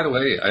 And by the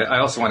way, I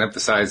also want to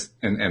emphasize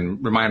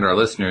and remind our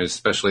listeners,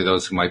 especially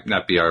those who might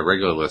not be our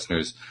regular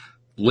listeners,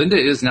 Linda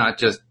is not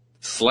just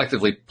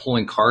selectively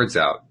pulling cards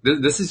out.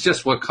 This is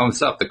just what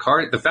comes up.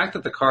 The fact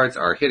that the cards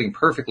are hitting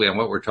perfectly on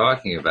what we're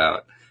talking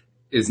about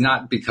is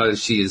not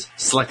because she is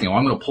selecting,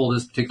 I'm going to pull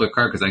this particular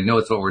card because I know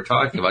it's what we're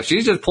talking about.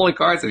 She's just pulling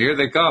cards and here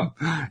they come.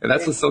 And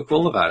that's what's so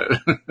cool about it.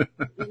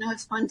 You know,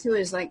 what's fun too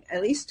is like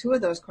at least two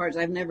of those cards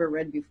I've never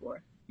read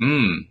before.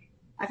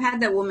 I've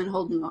had that woman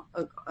holding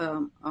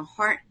a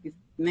heart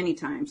many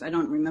times. I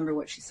don't remember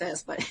what she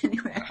says, but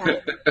anyway, you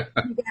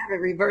can have it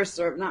reversed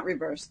or not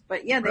reversed.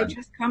 But yeah, they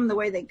just come the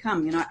way they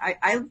come. You know,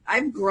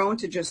 I've grown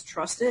to just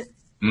trust it.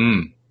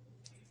 And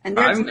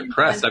I'm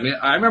impressed. I mean,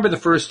 I remember the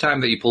first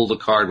time that you pulled a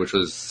card, which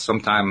was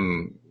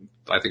sometime,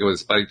 I think it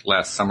was like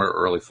last summer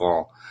or early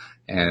fall.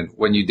 And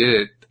when you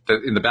did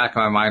it, in the back of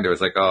my mind, it was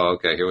like, oh,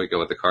 okay, here we go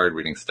with the card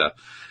reading stuff.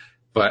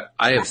 But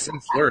I have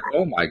since learned,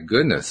 oh my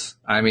goodness.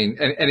 I mean,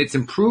 and it's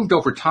improved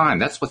over time.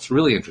 That's what's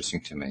really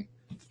interesting to me.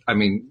 I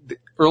mean,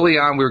 early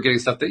on we were getting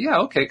stuff that, yeah,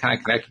 okay, kind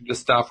of connected to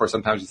stuff, or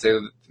sometimes you say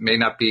it may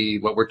not be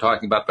what we're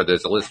talking about, but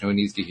there's a listener who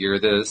needs to hear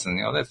this, and,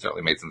 you know, that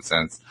certainly made some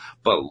sense.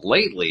 But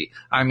lately,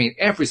 I mean,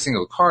 every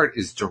single card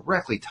is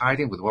directly tied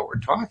in with what we're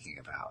talking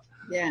about.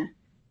 Yeah.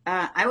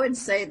 I would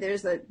say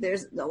there's a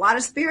lot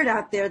of spirit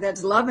out there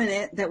that's loving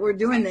it, that we're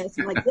doing this.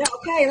 I'm like, yeah,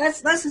 okay,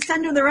 let's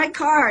send her the right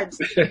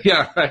cards.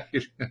 Yeah, right.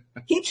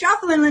 Keep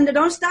shuffling, Linda.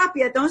 Don't stop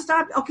yet. Don't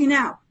stop. Okay,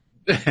 now.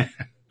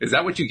 Is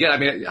that what you get? I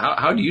mean,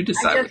 how do you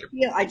decide?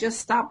 I just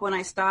stop when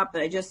I stop.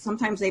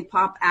 Sometimes they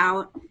pop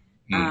out.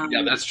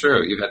 Yeah, that's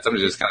true. You've had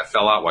somebody just kind of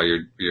fell out while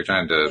you're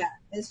trying to. Yeah,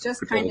 it's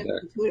just kind of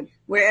intuitive.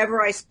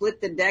 Wherever I split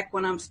the deck,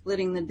 when I'm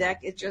splitting the deck,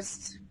 it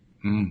just,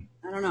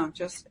 I don't know, it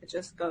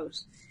just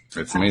goes.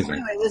 It's amazing.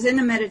 Anyway, I was in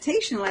a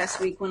meditation last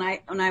week when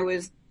I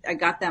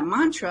got that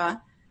mantra,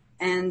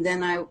 and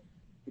then I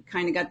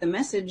kind of got the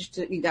message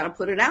you got to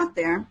put it out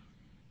there.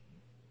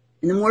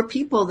 And the more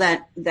people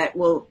that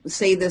will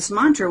say this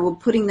mantra, we're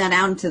putting that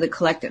out into the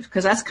collective,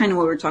 because that's kind of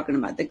what we're talking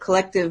about, the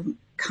collective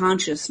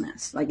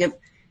consciousness. Like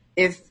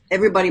if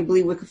everybody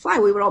believed we could fly,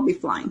 we would all be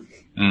flying.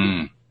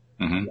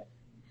 Mm-hmm.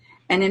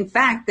 And in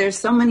fact, there's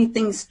so many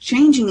things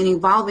changing and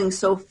evolving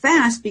so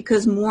fast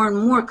because more and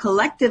more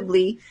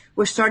collectively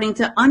we're starting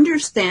to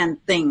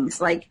understand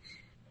things. Like,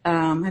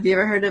 have you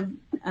ever heard of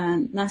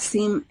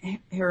Nassim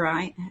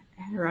Haramein?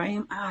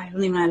 I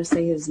don't even know how to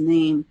say his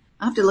name.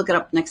 I'll have to look it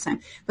up next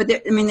time. But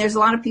there's a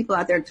lot of people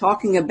out there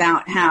talking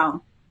about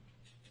how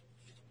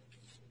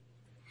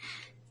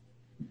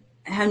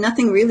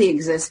nothing really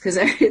exists because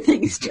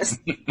everything is just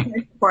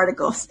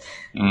particles.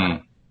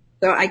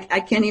 So I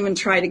can't even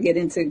try to get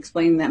into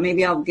explaining that.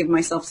 Maybe I'll give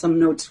myself some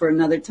notes for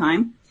another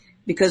time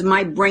because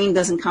my brain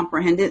doesn't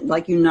comprehend it.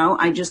 Like,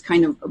 I just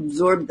kind of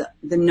absorb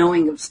the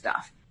knowing of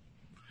stuff.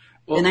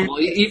 Well,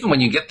 even when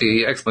you get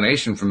the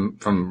explanation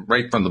from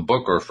right from the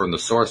book or from the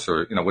source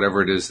or,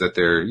 whatever it is that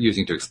they're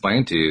using to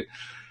explain to you,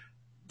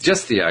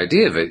 just the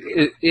idea of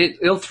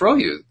it'll throw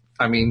you.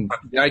 I mean,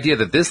 the idea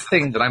that this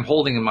thing that I'm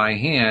holding in my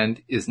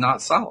hand is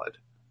not solid.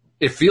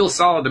 It feels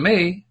solid to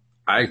me.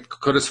 I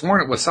could have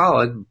sworn it was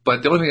solid,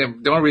 but the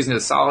only reason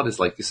it's solid is,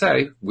 like you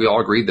say, we all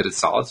agreed that it's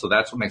solid, so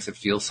that's what makes it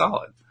feel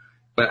solid.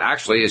 but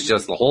actually it's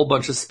just a whole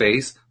bunch of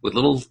space with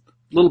little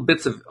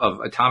bits of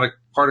atomic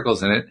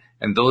particles in it,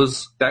 and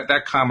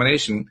that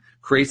combination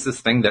creates this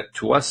thing that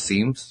to us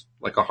seems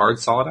like a hard,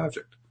 solid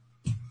object.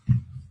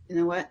 You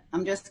know what?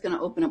 I'm just going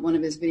to open up one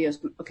of his videos.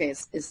 Okay,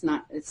 it's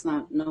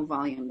not no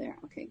volume there.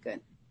 Okay,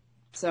 good.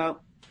 So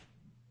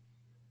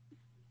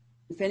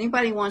if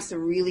anybody wants to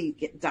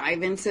really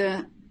dive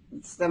into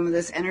some of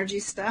this energy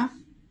stuff,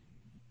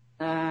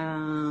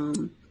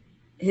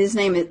 his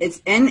name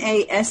is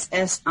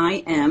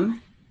Nassim,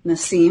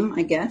 Nassim,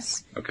 I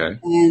guess. Okay.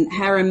 And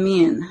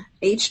Haramein,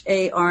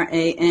 Haramein.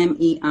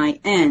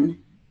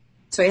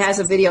 So he has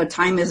a video,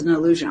 Time is an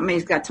Illusion. I mean,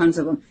 he's got tons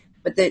of them.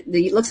 But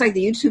it looks like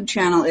the YouTube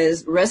channel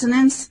is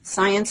Resonance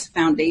Science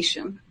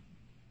Foundation.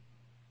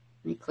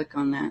 Let me click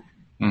on that.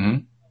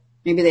 Mm-hmm.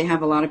 Maybe they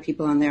have a lot of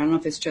people on there. I don't know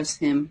if it's just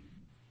him.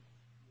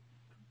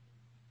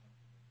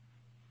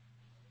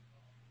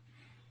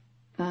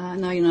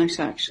 No, it's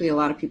actually a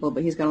lot of people,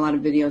 but he's got a lot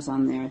of videos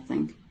on there, I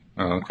think.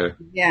 Oh, okay.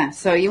 Yeah,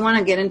 so you want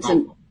to get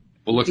into...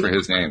 we'll look for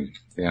his name,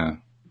 yeah.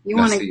 You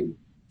want to get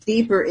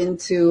deeper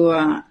into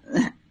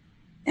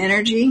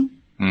energy,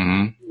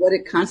 what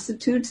it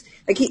constitutes.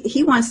 Like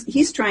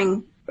he's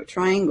trying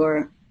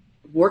or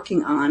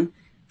working on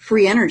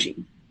free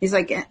energy. He's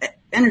like,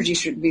 energy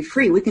should be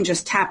free. We can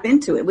just tap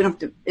into it. We don't have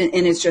to,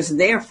 and it's just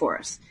there for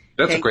us.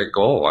 That's a great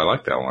goal. I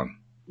like that one.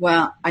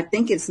 Well, I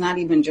think it's not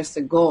even just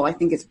a goal. I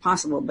think it's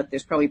possible, but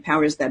there's probably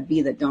powers that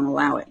be that don't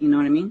allow it. You know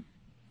what I mean?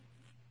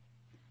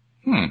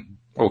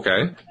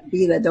 Okay.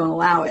 Be that don't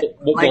allow it.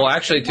 Well,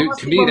 actually,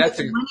 to me, that's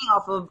money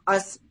off of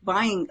us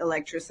buying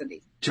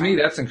electricity. To me,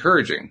 that's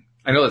encouraging.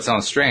 I know that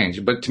sounds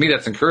strange, but to me,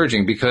 that's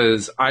encouraging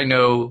because I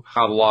know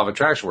how the law of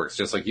attraction works,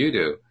 just like you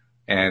do,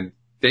 and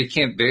they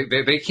can't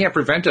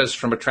prevent us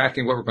from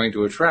attracting what we're going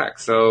to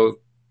attract. So,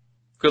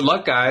 good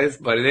luck, guys,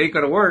 but it ain't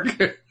going to work.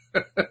 You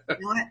know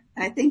what?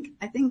 I think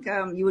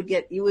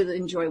you would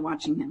enjoy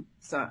watching him.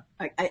 So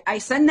I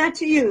send that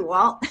to you,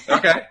 Walt.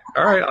 Okay.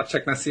 All right. I'll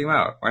check Nassim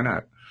out. Why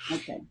not?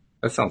 Okay.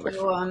 That sounds like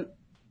fun.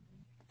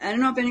 I don't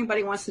know if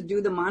anybody wants to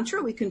do the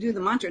mantra. We can do the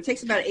mantra. It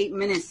takes about 8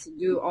 minutes to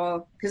do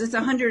all, because it's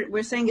 100.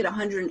 We're saying it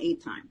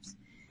 108 times.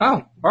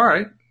 Oh, all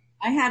right.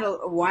 I had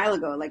a while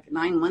ago, like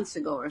 9 months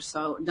ago or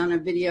so, done a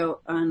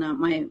video on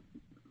my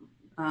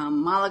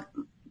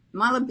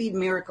Mala bead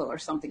miracle or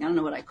something. I don't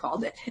know what I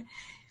called it,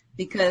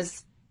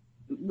 because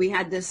we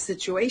had this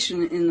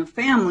situation in the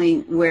family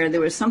where there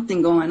was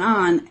something going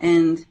on,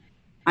 and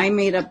I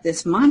made up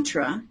this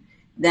mantra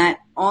that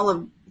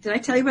did I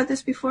tell you about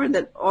this before?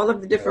 That all of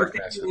the different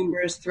family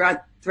members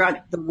throughout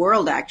the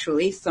world,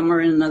 actually, some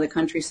are in another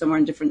country, some are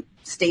in different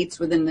states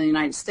within the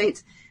United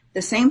States, at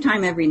the same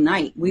time every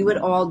night, we would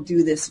all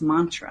do this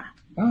mantra.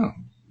 Oh.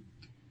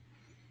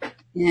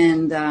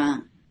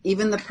 And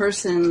even the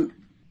person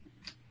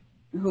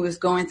who was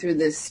going through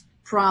this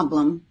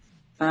problem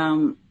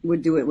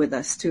would do it with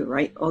us too,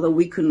 right? Although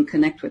we couldn't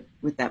connect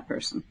with that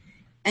person.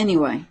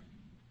 Anyway,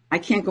 I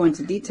can't go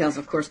into details,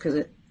 of course,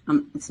 because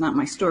it's not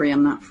my story.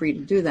 I'm not free to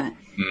do that.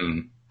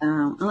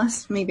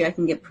 Unless maybe I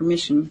can get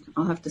permission.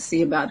 I'll have to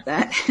see about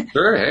that.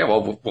 Sure. Hey,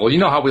 well, you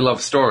know how we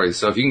love stories.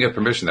 So if you can get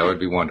permission, that would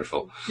be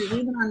wonderful. Because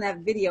even on that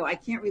video, I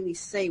can't really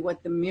say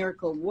what the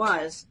miracle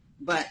was,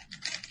 but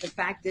the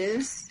fact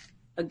is,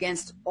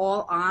 against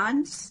all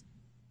odds,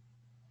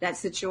 that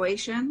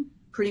situation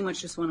pretty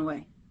much just went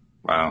away.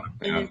 Wow.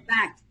 Yeah. And in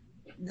fact,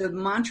 the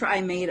mantra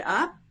I made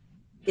up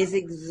is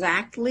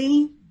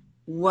exactly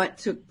what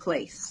took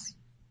place.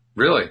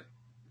 Really?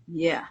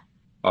 Yeah.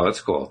 Oh,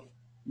 that's cool.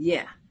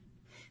 Yeah.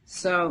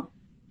 So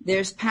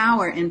there's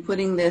power in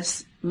putting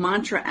this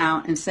mantra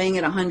out and saying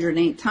it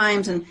 108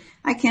 times. And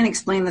I can't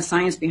explain the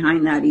science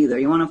behind that either.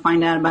 You want to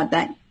find out about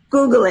that?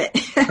 Google it.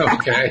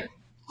 Okay.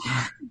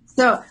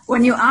 So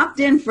when you opt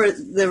in for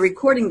the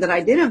recording that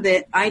I did of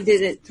it, I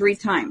did it 3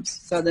 times.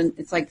 So then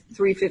it's like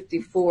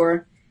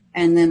 354.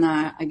 And then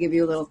I give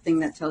you a little thing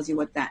that tells you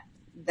what that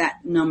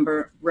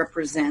number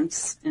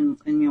represents and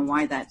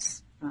why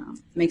that's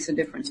makes a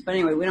difference. But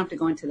anyway, we don't have to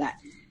go into that.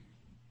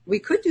 We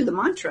could do the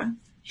mantra.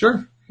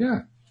 Sure.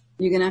 Yeah.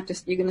 You're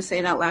gonna say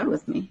it out loud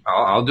with me.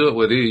 I'll do it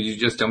with you. You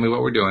just tell me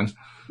what we're doing.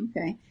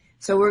 Okay.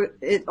 So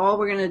all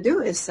we're gonna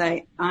do is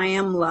say, I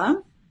am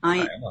love.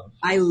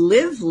 I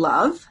live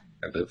love.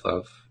 I live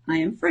love. I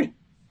am free.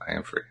 I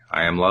am free.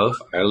 I am love.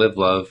 I live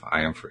love.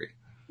 I am free.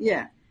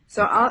 Yeah.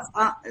 So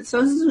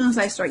so as soon as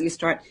I start, you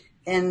start,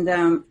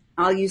 and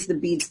I'll use the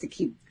beads to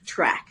keep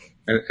track.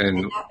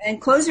 And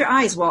close your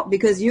eyes, Walt,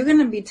 because you're going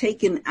to be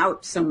taken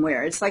out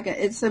somewhere. It's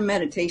it's a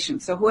meditation.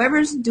 So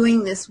whoever's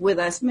doing this with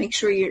us, make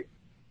sure you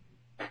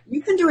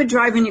can do it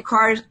driving your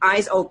car,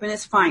 eyes open.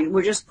 It's fine.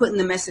 We're just putting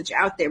the message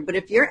out there. But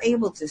if you're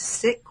able to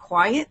sit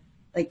quiet,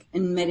 like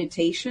in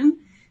meditation,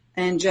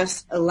 and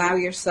just allow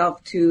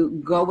yourself to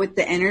go with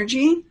the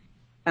energy,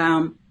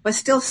 but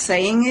still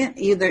saying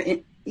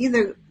it,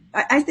 either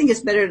I think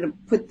it's better to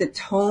put the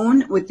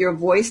tone with your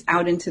voice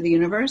out into the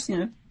universe.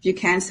 If you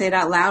can, say it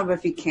out loud, but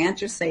if you can't,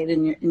 just say it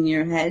in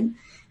your head.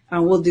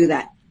 We'll do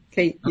that.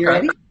 Okay, you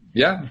ready?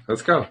 Yeah,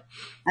 let's go.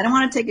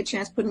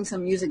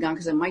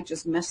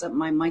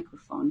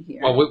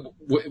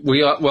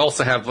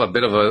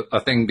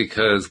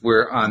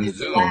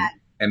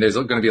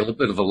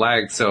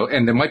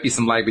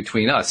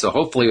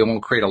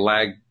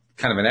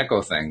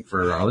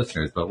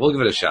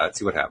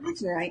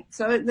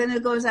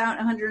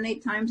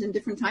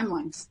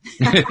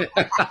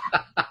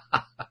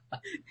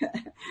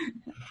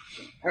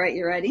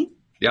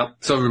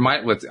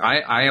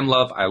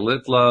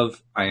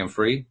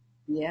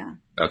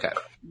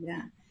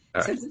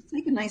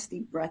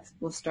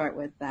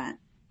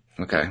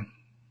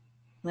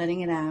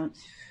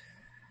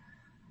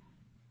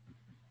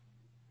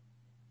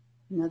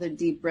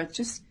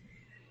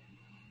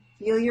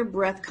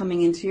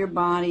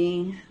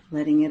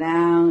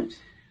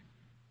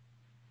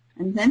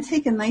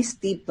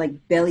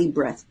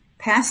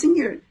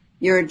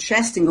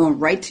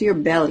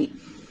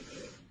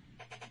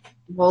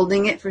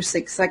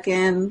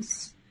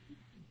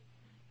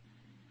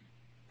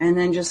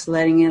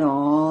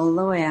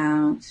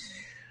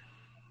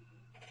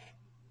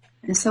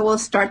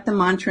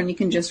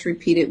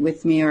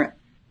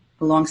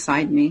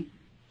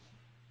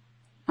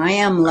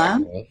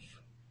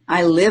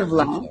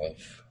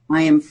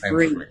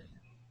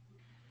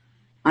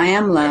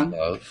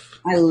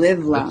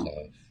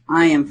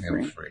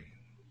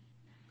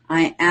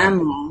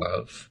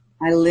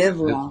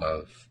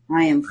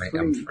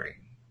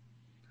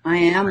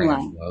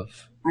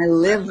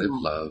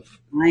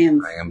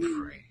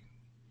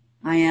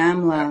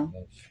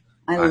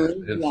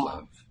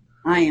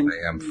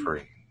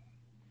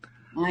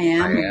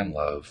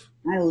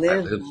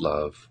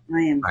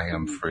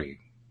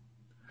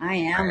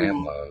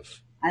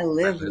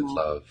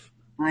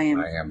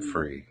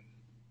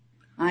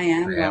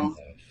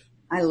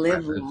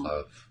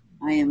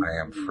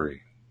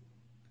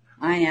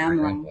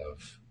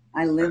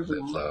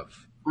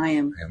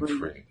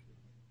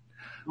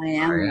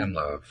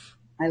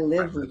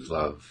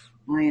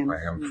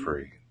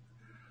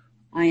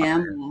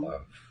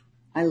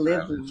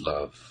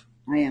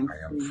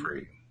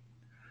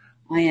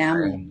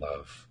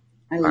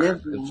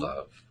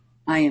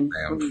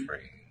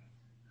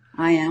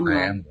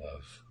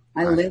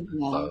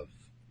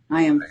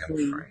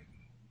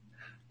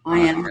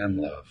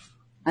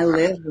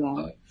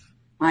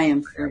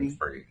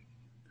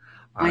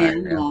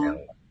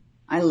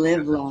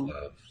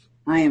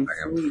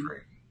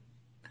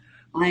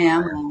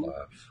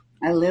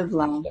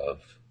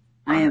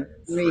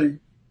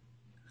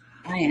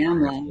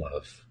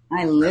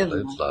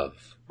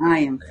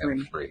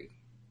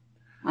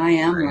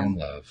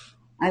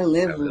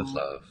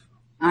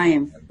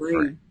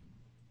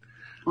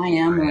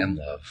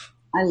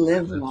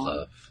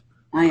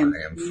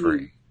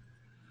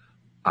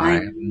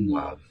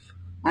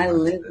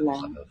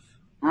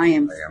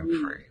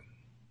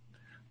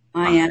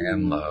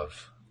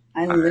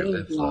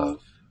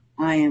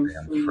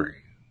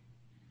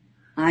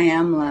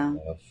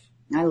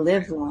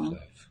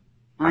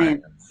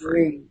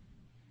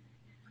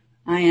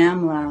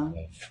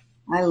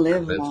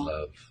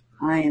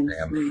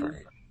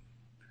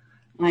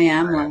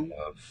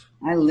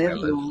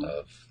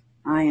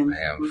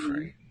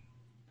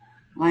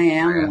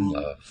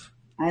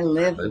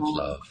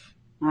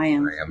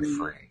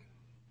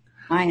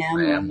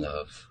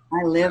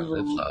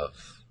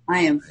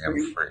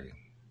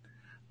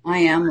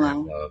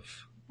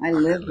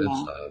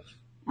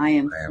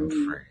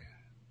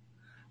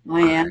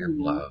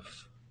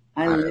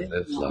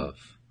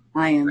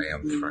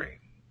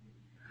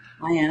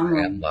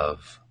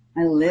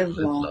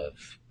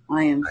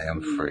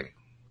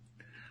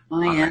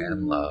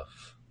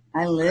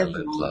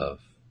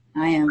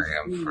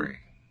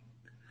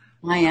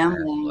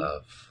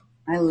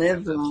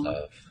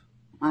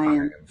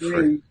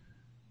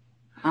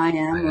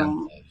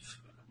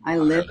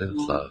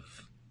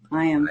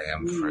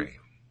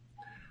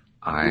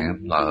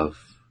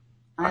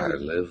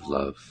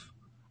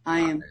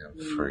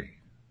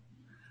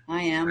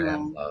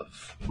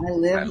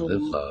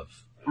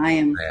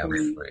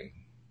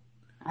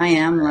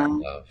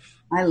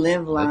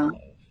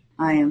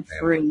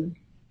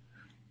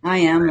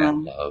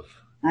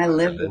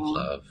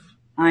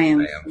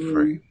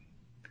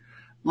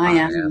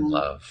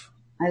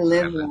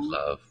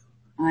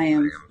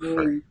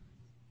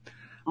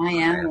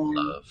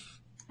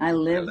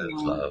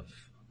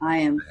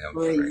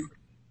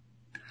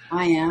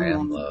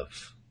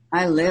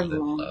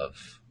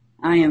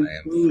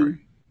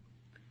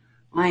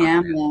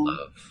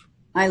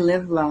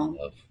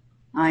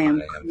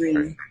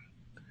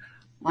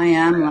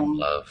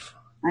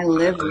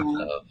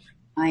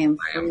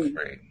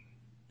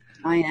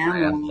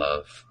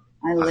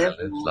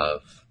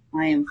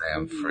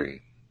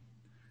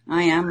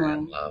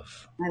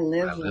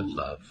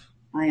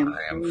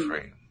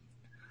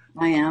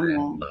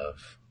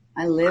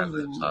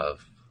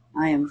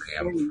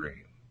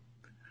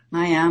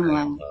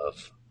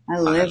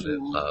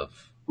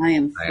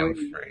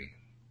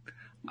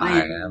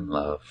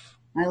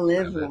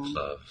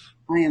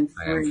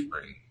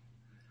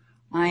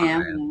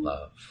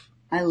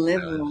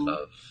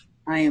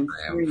 I am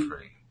I am free.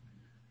 free.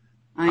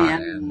 I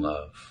am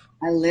love.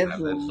 I live I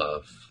live love.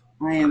 love.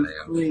 I am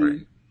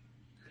free.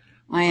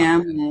 I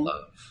am love.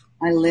 Love.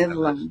 I live I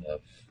love. live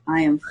love.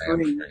 I am I am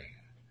free. free.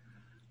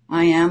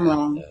 I am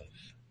love. Love.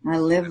 I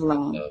live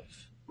love. Love.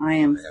 I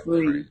am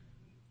free.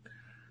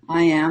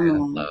 I am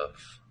love.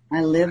 Love.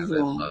 I live I live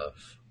love.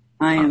 love.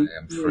 I I am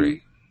am free.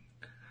 free.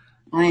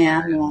 I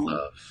am I am love.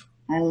 love.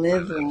 I I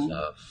live live love.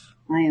 love.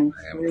 I am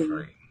I am free.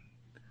 free.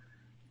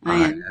 I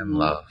I am am love.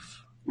 love.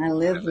 I I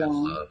live live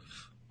love. love.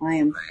 I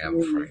am I am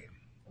free. free.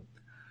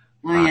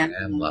 I I am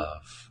am love.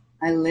 love.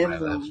 I I live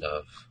live love.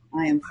 love.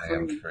 I am I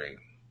am free. free.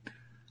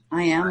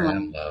 I am I love.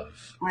 am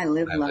love. I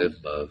live I love.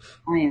 live love.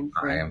 I am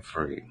I free. am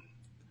free.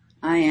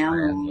 I am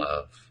I am love.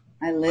 love.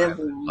 I I live live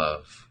love.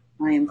 love.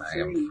 I am I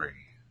am free. free.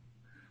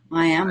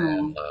 I am I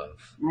am love.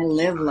 love. I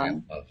live I love.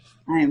 am love.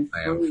 I am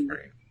I am free. free.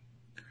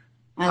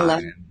 I I love.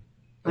 am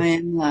I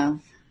am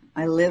love.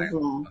 I I live am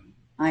love.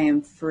 I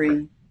am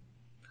free.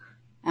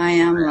 I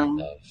am love.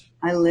 love.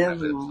 I I live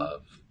live love.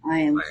 love. I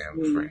am I am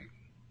free. free.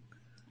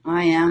 I I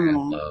am am love.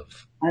 love.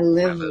 I I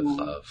live live love.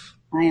 love.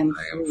 I am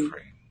I am free.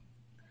 free.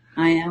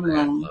 I am I am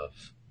love.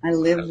 love. I I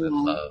live live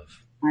love.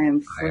 love. I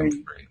am I am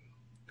free. free.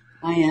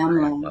 I am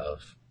I am love.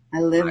 love.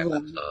 I live I love.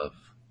 live love.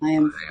 I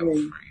am I am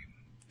free. free.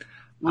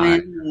 I I am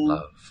am love.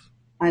 love.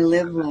 I I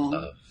live live love.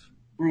 love.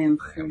 I am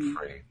I am free.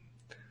 free.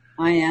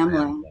 I am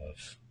I am love. love.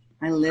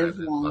 I I live live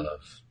love.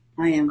 love.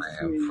 I am I am free. free. I am I am love. love. I I live live love. love. I am I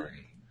am free.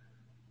 free.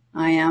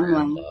 I am I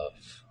am love. love.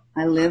 I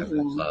I live live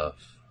love. love.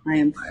 I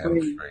am I am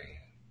free. free.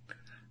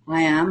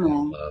 I am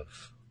love. Love.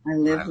 I I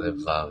live live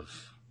love. love.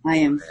 I am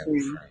I am free.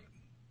 free.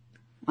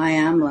 I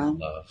am love.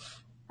 Love.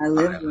 I I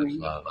live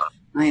live love.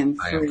 love. I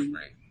am I am free.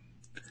 free.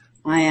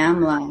 I I am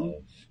am love.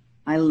 love.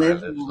 I I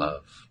live live love.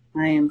 love. I am I am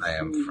free. free. I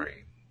am I am love. love. I I live live love. love. I am I am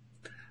free. free.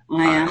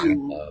 I am I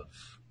am love. love.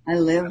 I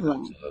live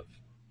love.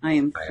 I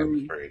am I am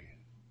free. free.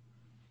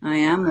 I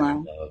am I am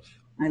love. love.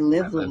 I I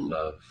live live love.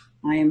 love.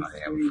 I am I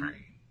am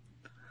free.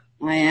 free.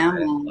 I I am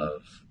am love. love.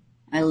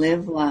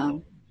 I I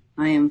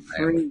live live love. love. I am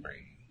I am free.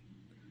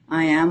 free.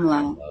 I am I am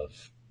love.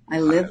 love. I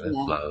live Live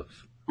love. love.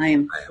 I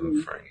am I am free.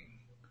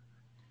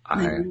 free. I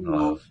I am am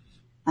love. love.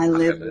 I I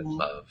live live love.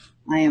 love.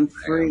 I am I am free. free. I am I love. am love. I I live live love. love. I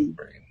am I am free.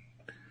 free.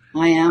 I I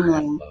am am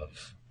love. love.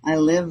 I I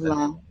live live love.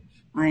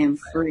 love. I am I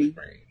am free.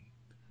 free.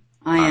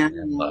 I I am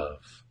am love.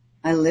 love.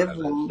 I I live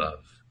live love. love.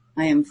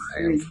 I am I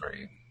am free.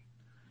 free.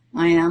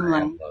 I am I am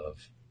love.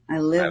 love. I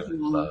live I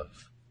live love. love.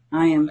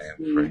 I am I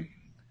am free.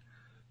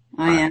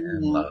 I am I love.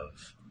 am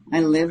love. I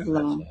I live live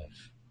love.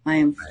 love. I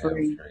am I am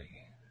free. free.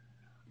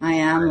 I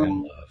am I am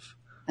love. love.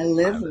 I I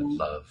live live love.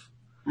 love.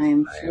 I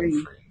am I am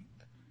free. free.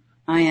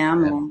 I am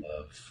I am love.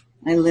 love.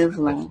 I I live live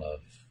love. love.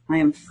 I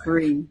am I free.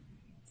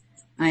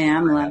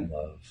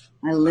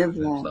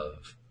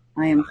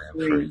 am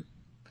free.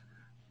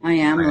 I I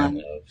am am love.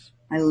 love.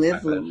 I I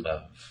live love. live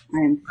love.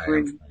 I am I am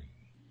free. free.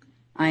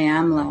 I I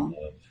am am love.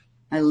 love.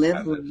 I I live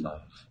live love.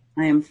 love.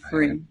 I am I am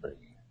free. free.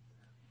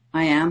 I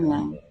I am am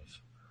love. love.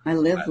 I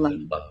live I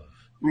live love. love.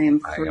 I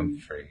am I am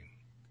free.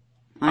 free.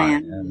 I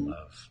am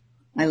love.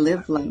 I I live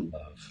live love.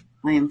 love.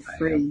 I am I am free. free. I I am am love. love. I live love. Love. I am I am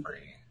free.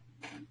 free.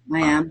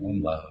 I am I am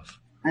love.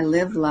 love. I I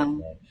live live love.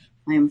 love.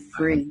 I am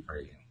free.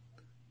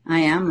 I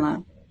I am am love.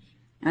 love.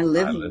 I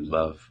I live live love.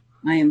 love.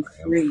 I am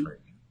I am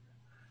free. free.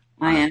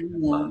 I I am am love. love. I I live live love. love. I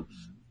am I am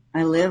free. free.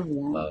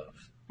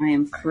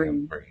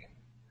 I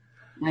I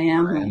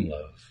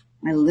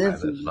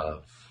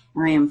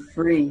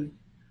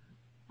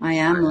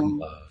am am love.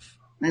 love.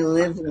 I I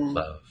live live love.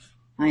 love.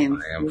 I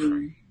am I am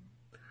free. free.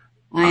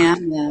 I I am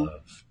am love. love.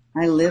 I I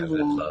live live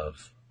love. love.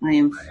 I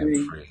am I am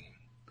free. free.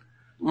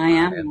 I I am am love. love. I I live live love. love. I am I am free. free. I I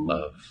am am love.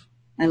 love.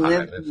 I I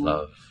live live love.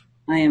 love.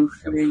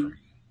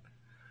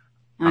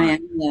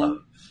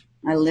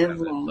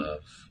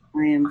 I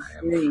am I am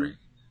free. free.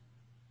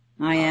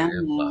 I I am am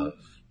love. love.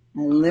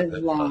 I I live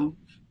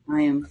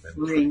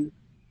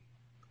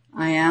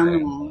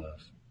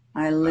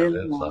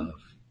am love. love.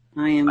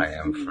 I am I am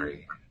free.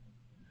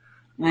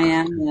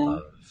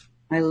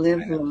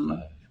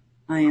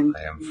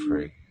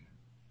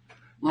 free.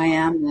 I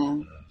am love.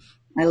 Love.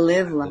 I live I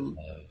live love.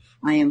 love. I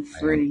am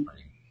I am free.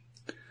 free.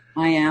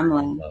 I am I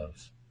am love.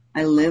 love.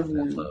 I I live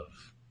live love. love.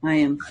 I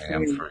am I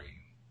am free. free.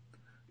 I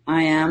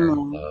I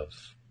am am love. love.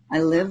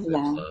 I live I live love.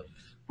 love.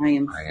 I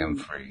am I am free.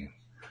 free.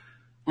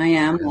 I I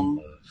am am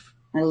love. love.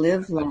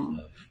 I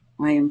live I live love. love.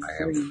 I am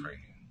I am free.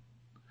 free.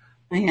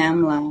 I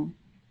am love.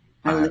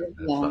 I I live live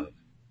love. love.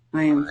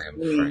 I am I am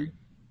free. free.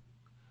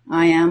 I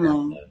am I am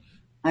love. love.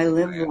 I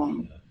live I am love.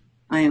 love.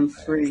 I am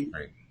I am free.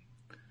 free.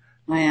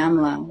 I am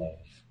love. Love.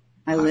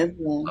 I I live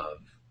am love. love.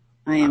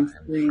 I I am am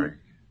free. free.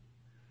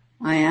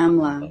 I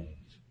am love. Love.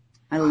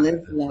 I I live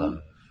live love.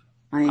 love.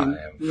 I I am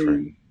am free.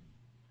 free.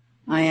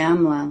 I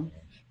am love.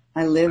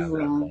 I I live live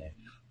love. love.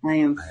 I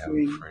am I am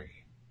free. free.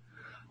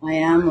 I I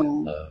am am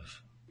love.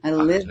 love. I I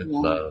live live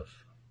love. love.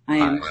 I I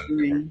am am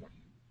free. free.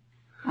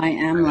 I I am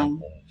am love.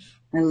 love.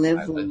 I I live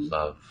live love.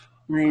 love.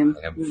 I am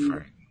I am free.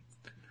 free.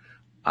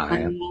 I I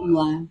am am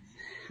love.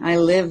 I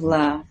live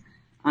love.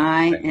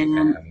 I am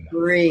am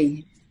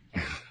free.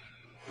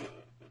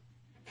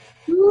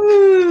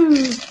 Woo!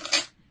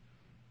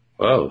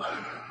 Whoa.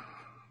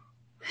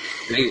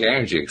 Big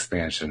energy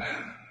expansion.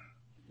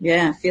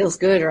 Yeah, feels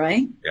good,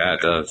 right? Yeah,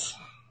 it does.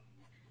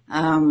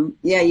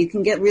 Yeah, you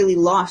can get really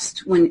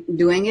lost when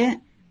doing it.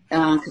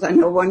 Cause I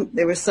know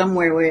there was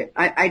somewhere where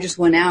I just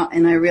went out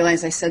and I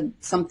realized I said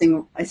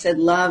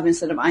love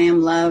instead of I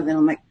am love. And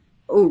I'm like,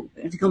 oh,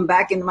 to come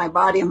back into my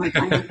body. I'm like,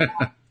 I am love.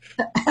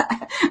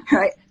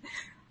 Right.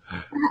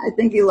 I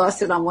think you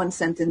lost it on one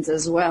sentence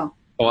as well.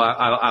 Well,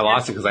 I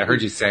lost it because I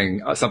heard you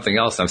saying something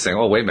else. I'm saying,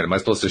 oh, wait a minute. Am I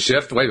supposed to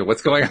shift? Wait a minute.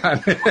 What's going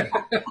on?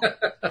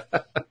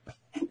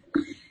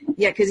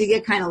 Yeah. Cause you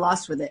get kind of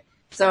lost with it.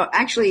 So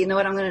actually, you know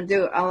what I'm going to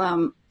do?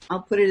 I'll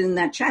put it in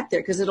that chat there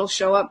because it'll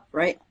show up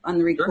right on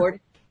the record.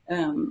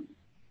 Sure.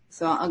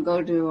 So I'll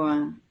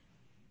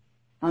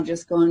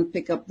just go and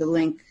pick up the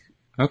link.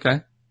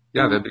 Okay.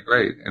 Yeah, that'd be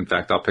great. In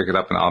fact, I'll pick it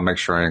up and I'll make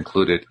sure I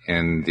include it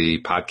in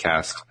the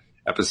podcast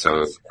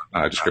episode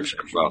description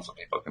as well so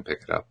people can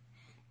pick it up.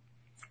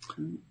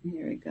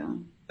 Here we go.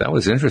 That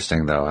was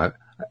interesting though.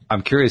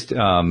 I'm curious,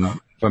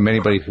 from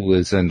anybody who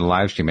was in the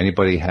live stream,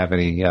 anybody have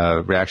any,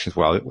 reactions?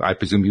 Well, I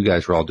presume you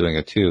guys were all doing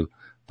it too.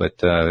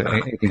 But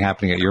anything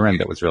happening at your end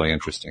that was really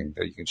interesting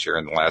that you can share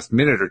in the last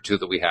minute or two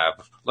that we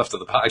have left of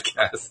the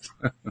podcast?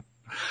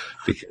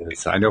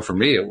 Because I know for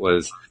me it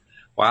was,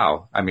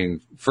 wow. I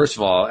mean, first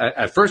of all,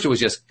 at first it was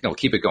just,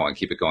 keep it going,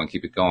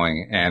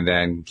 and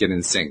then get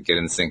in sync.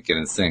 And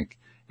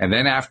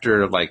then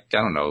after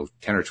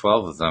 10 or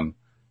 12 of them,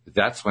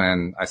 that's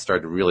when I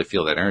started to really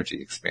feel that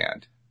energy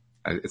expand.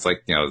 It's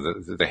like,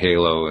 the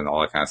halo and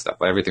all that kind of stuff.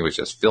 Everything was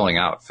just filling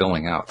out.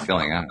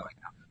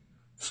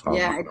 So,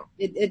 yeah,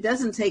 it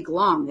doesn't take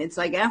long. It's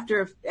like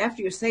after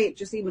you say it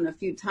just even a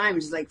few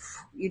times, it's like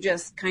you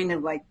just kind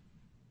of like,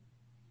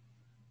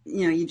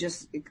 you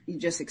just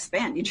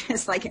expand. You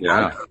just like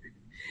yeah.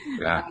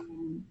 Yeah.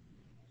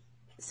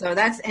 So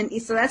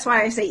that's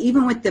why I say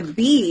even with the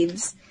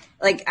beads,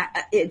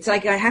 it's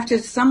like I have to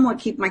somewhat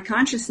keep my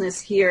consciousness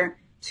here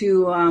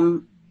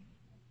to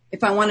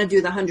if I want to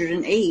do the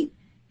 108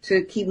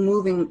 to keep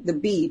moving the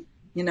bead,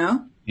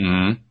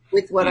 mm-hmm.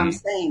 with what I'm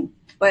saying.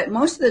 But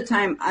most of the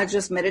time, I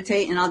just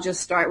meditate and I'll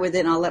just start with it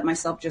and I'll let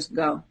myself just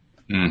go.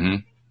 Mm-hmm.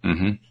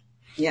 Mm-hmm.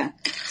 Yeah.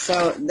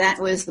 So that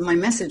was my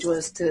message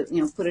was to,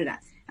 put it out.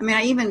 I mean,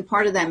 I even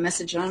part of that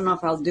message, I don't know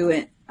if I'll do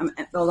it,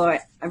 although I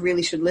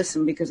really should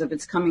listen because if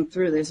it's coming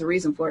through, there's a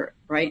reason for it,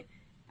 right?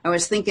 I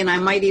was thinking I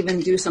might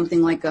even do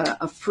something like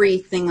a free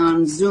thing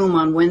on Zoom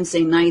on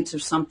Wednesday nights or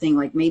something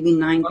like maybe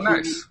 9 p.m.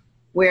 Nice.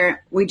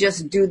 Where we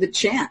just do the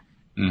chant.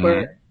 Mm-hmm.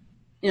 Where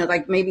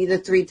like maybe the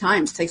 3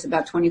 times takes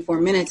about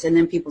 24 minutes and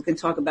then people can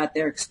talk about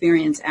their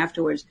experience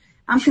afterwards.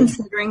 I'm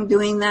considering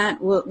doing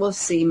that. We'll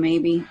see.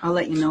 Maybe I'll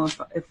let you know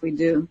if we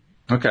do.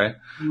 Okay.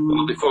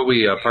 Well, before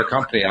we part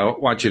company, I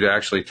want you to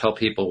actually tell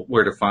people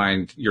where to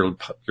find your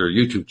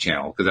YouTube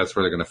channel because that's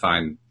where they're going to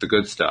find the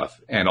good stuff.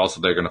 And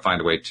also they're going to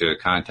find a way to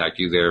contact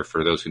you there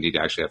for those who need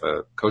to actually have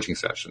a coaching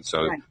session.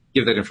 So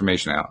Give that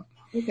information out.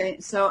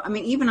 Okay. So, I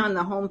mean, even on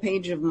the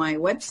homepage of my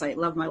website,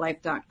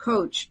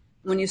 lovemylife.coach,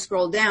 when you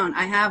scroll down,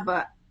 I have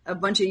a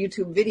bunch of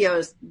YouTube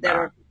videos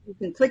that you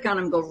can click on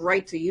them, go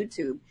right to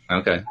YouTube.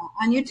 Okay.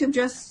 On YouTube,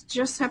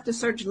 just have to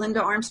search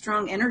Linda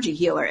Armstrong Energy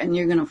Healer, and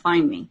you're going to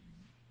find me.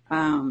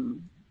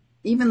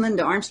 Even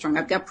Linda Armstrong,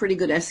 I've got pretty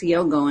good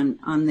SEO going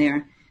on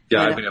there.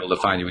 Yeah, I've been able to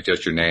find you with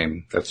just your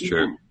name. That's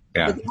true.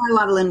 Yeah. But there are a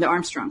lot of Linda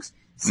Armstrongs.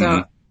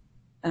 So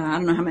I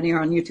don't know how many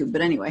are on YouTube,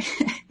 but anyway.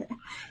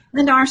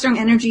 Linda Armstrong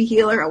Energy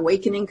Healer,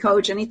 Awakening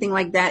Coach, anything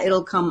like that,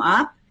 it'll come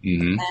up.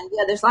 Mm-hmm. And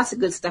there's lots of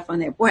good stuff on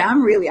there. Boy,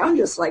 I'm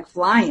just like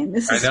flying.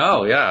 This is I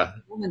know, yeah.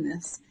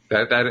 This.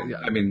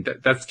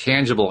 That's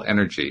tangible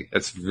energy.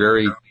 It's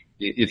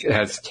it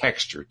has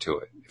texture to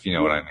it, if you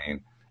know what I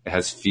mean. It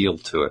has feel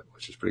to it,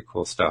 which is pretty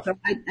cool stuff. So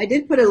I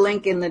did put a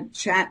link in the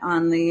chat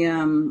on the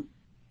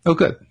oh,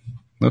 good.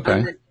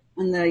 Okay.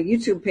 On the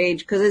YouTube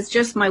page because it's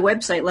just my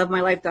website,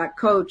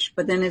 lovemylife.coach,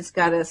 but then it's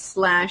got a /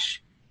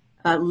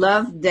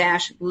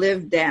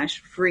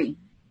 love-live-free.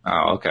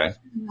 Oh, okay.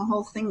 The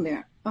whole thing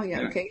there. Oh,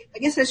 yeah, okay. I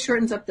guess that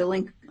shortens up the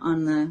link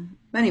on the...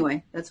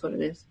 Anyway, that's what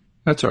it is.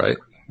 That's all right.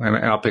 And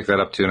I'll pick that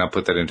up, too, and I'll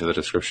put that into the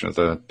description of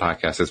the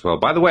podcast as well.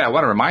 By the way, I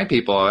want to remind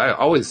people, I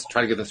always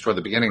try to get this toward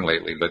the beginning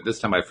lately, but this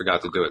time I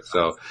forgot to do it.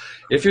 So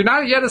if you're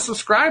not yet a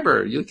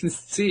subscriber, you can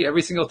see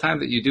every single time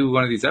that you do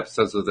one of these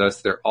episodes with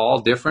us, they're all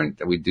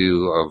different. We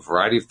do a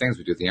variety of things.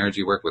 We do the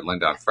energy work with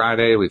Linda on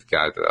Friday. We've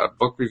got a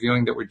book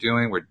reviewing that we're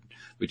doing.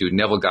 We do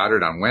Neville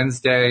Goddard on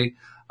Wednesday.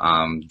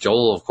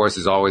 Joel, of course,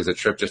 is always a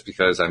trip just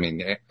because,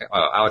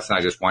 Alex and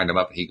I just wind him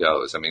up and he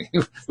goes.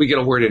 We get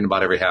a word in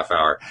about every half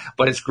hour,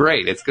 but it's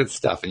great. It's good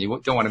stuff and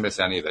you don't want to miss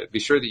any of it. Be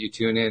sure that you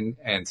tune in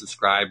and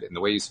subscribe. And the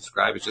way you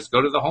subscribe is just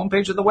go to the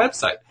homepage of the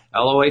website,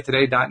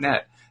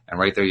 loatoday.net. And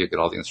right there, you get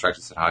all the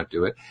instructions on how to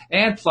do it.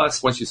 And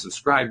plus, once you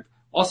subscribe,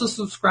 also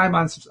subscribe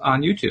on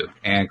YouTube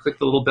and click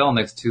the little bell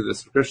next to the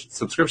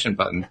subscription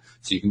button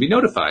so you can be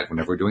notified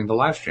whenever we're doing the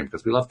live stream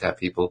because we love to have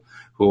people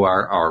who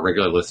are our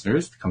regular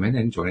listeners come in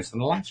and join us on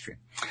the live stream.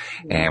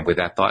 Mm-hmm. And with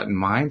that thought in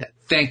mind,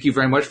 thank you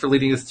very much for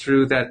leading us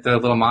through that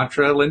little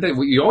mantra, Linda.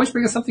 You always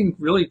bring us something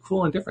really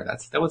cool and different.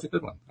 That was a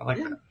good one. I like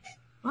that.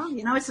 Well,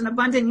 it's an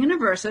abundant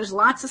universe. There's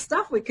lots of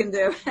stuff we can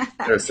do.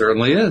 There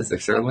certainly is. There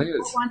certainly is.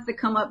 What wants to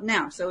come up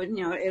now? So,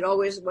 it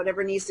always,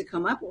 whatever needs to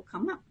come up will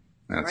come up.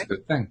 That's right? a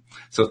good thing.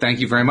 So thank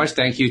you very much.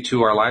 Thank you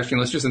to our live stream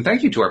listeners, and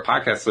thank you to our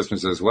podcast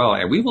listeners as well.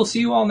 And we will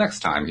see you all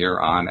next time here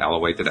on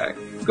LOA Today.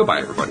 Goodbye,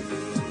 everybody.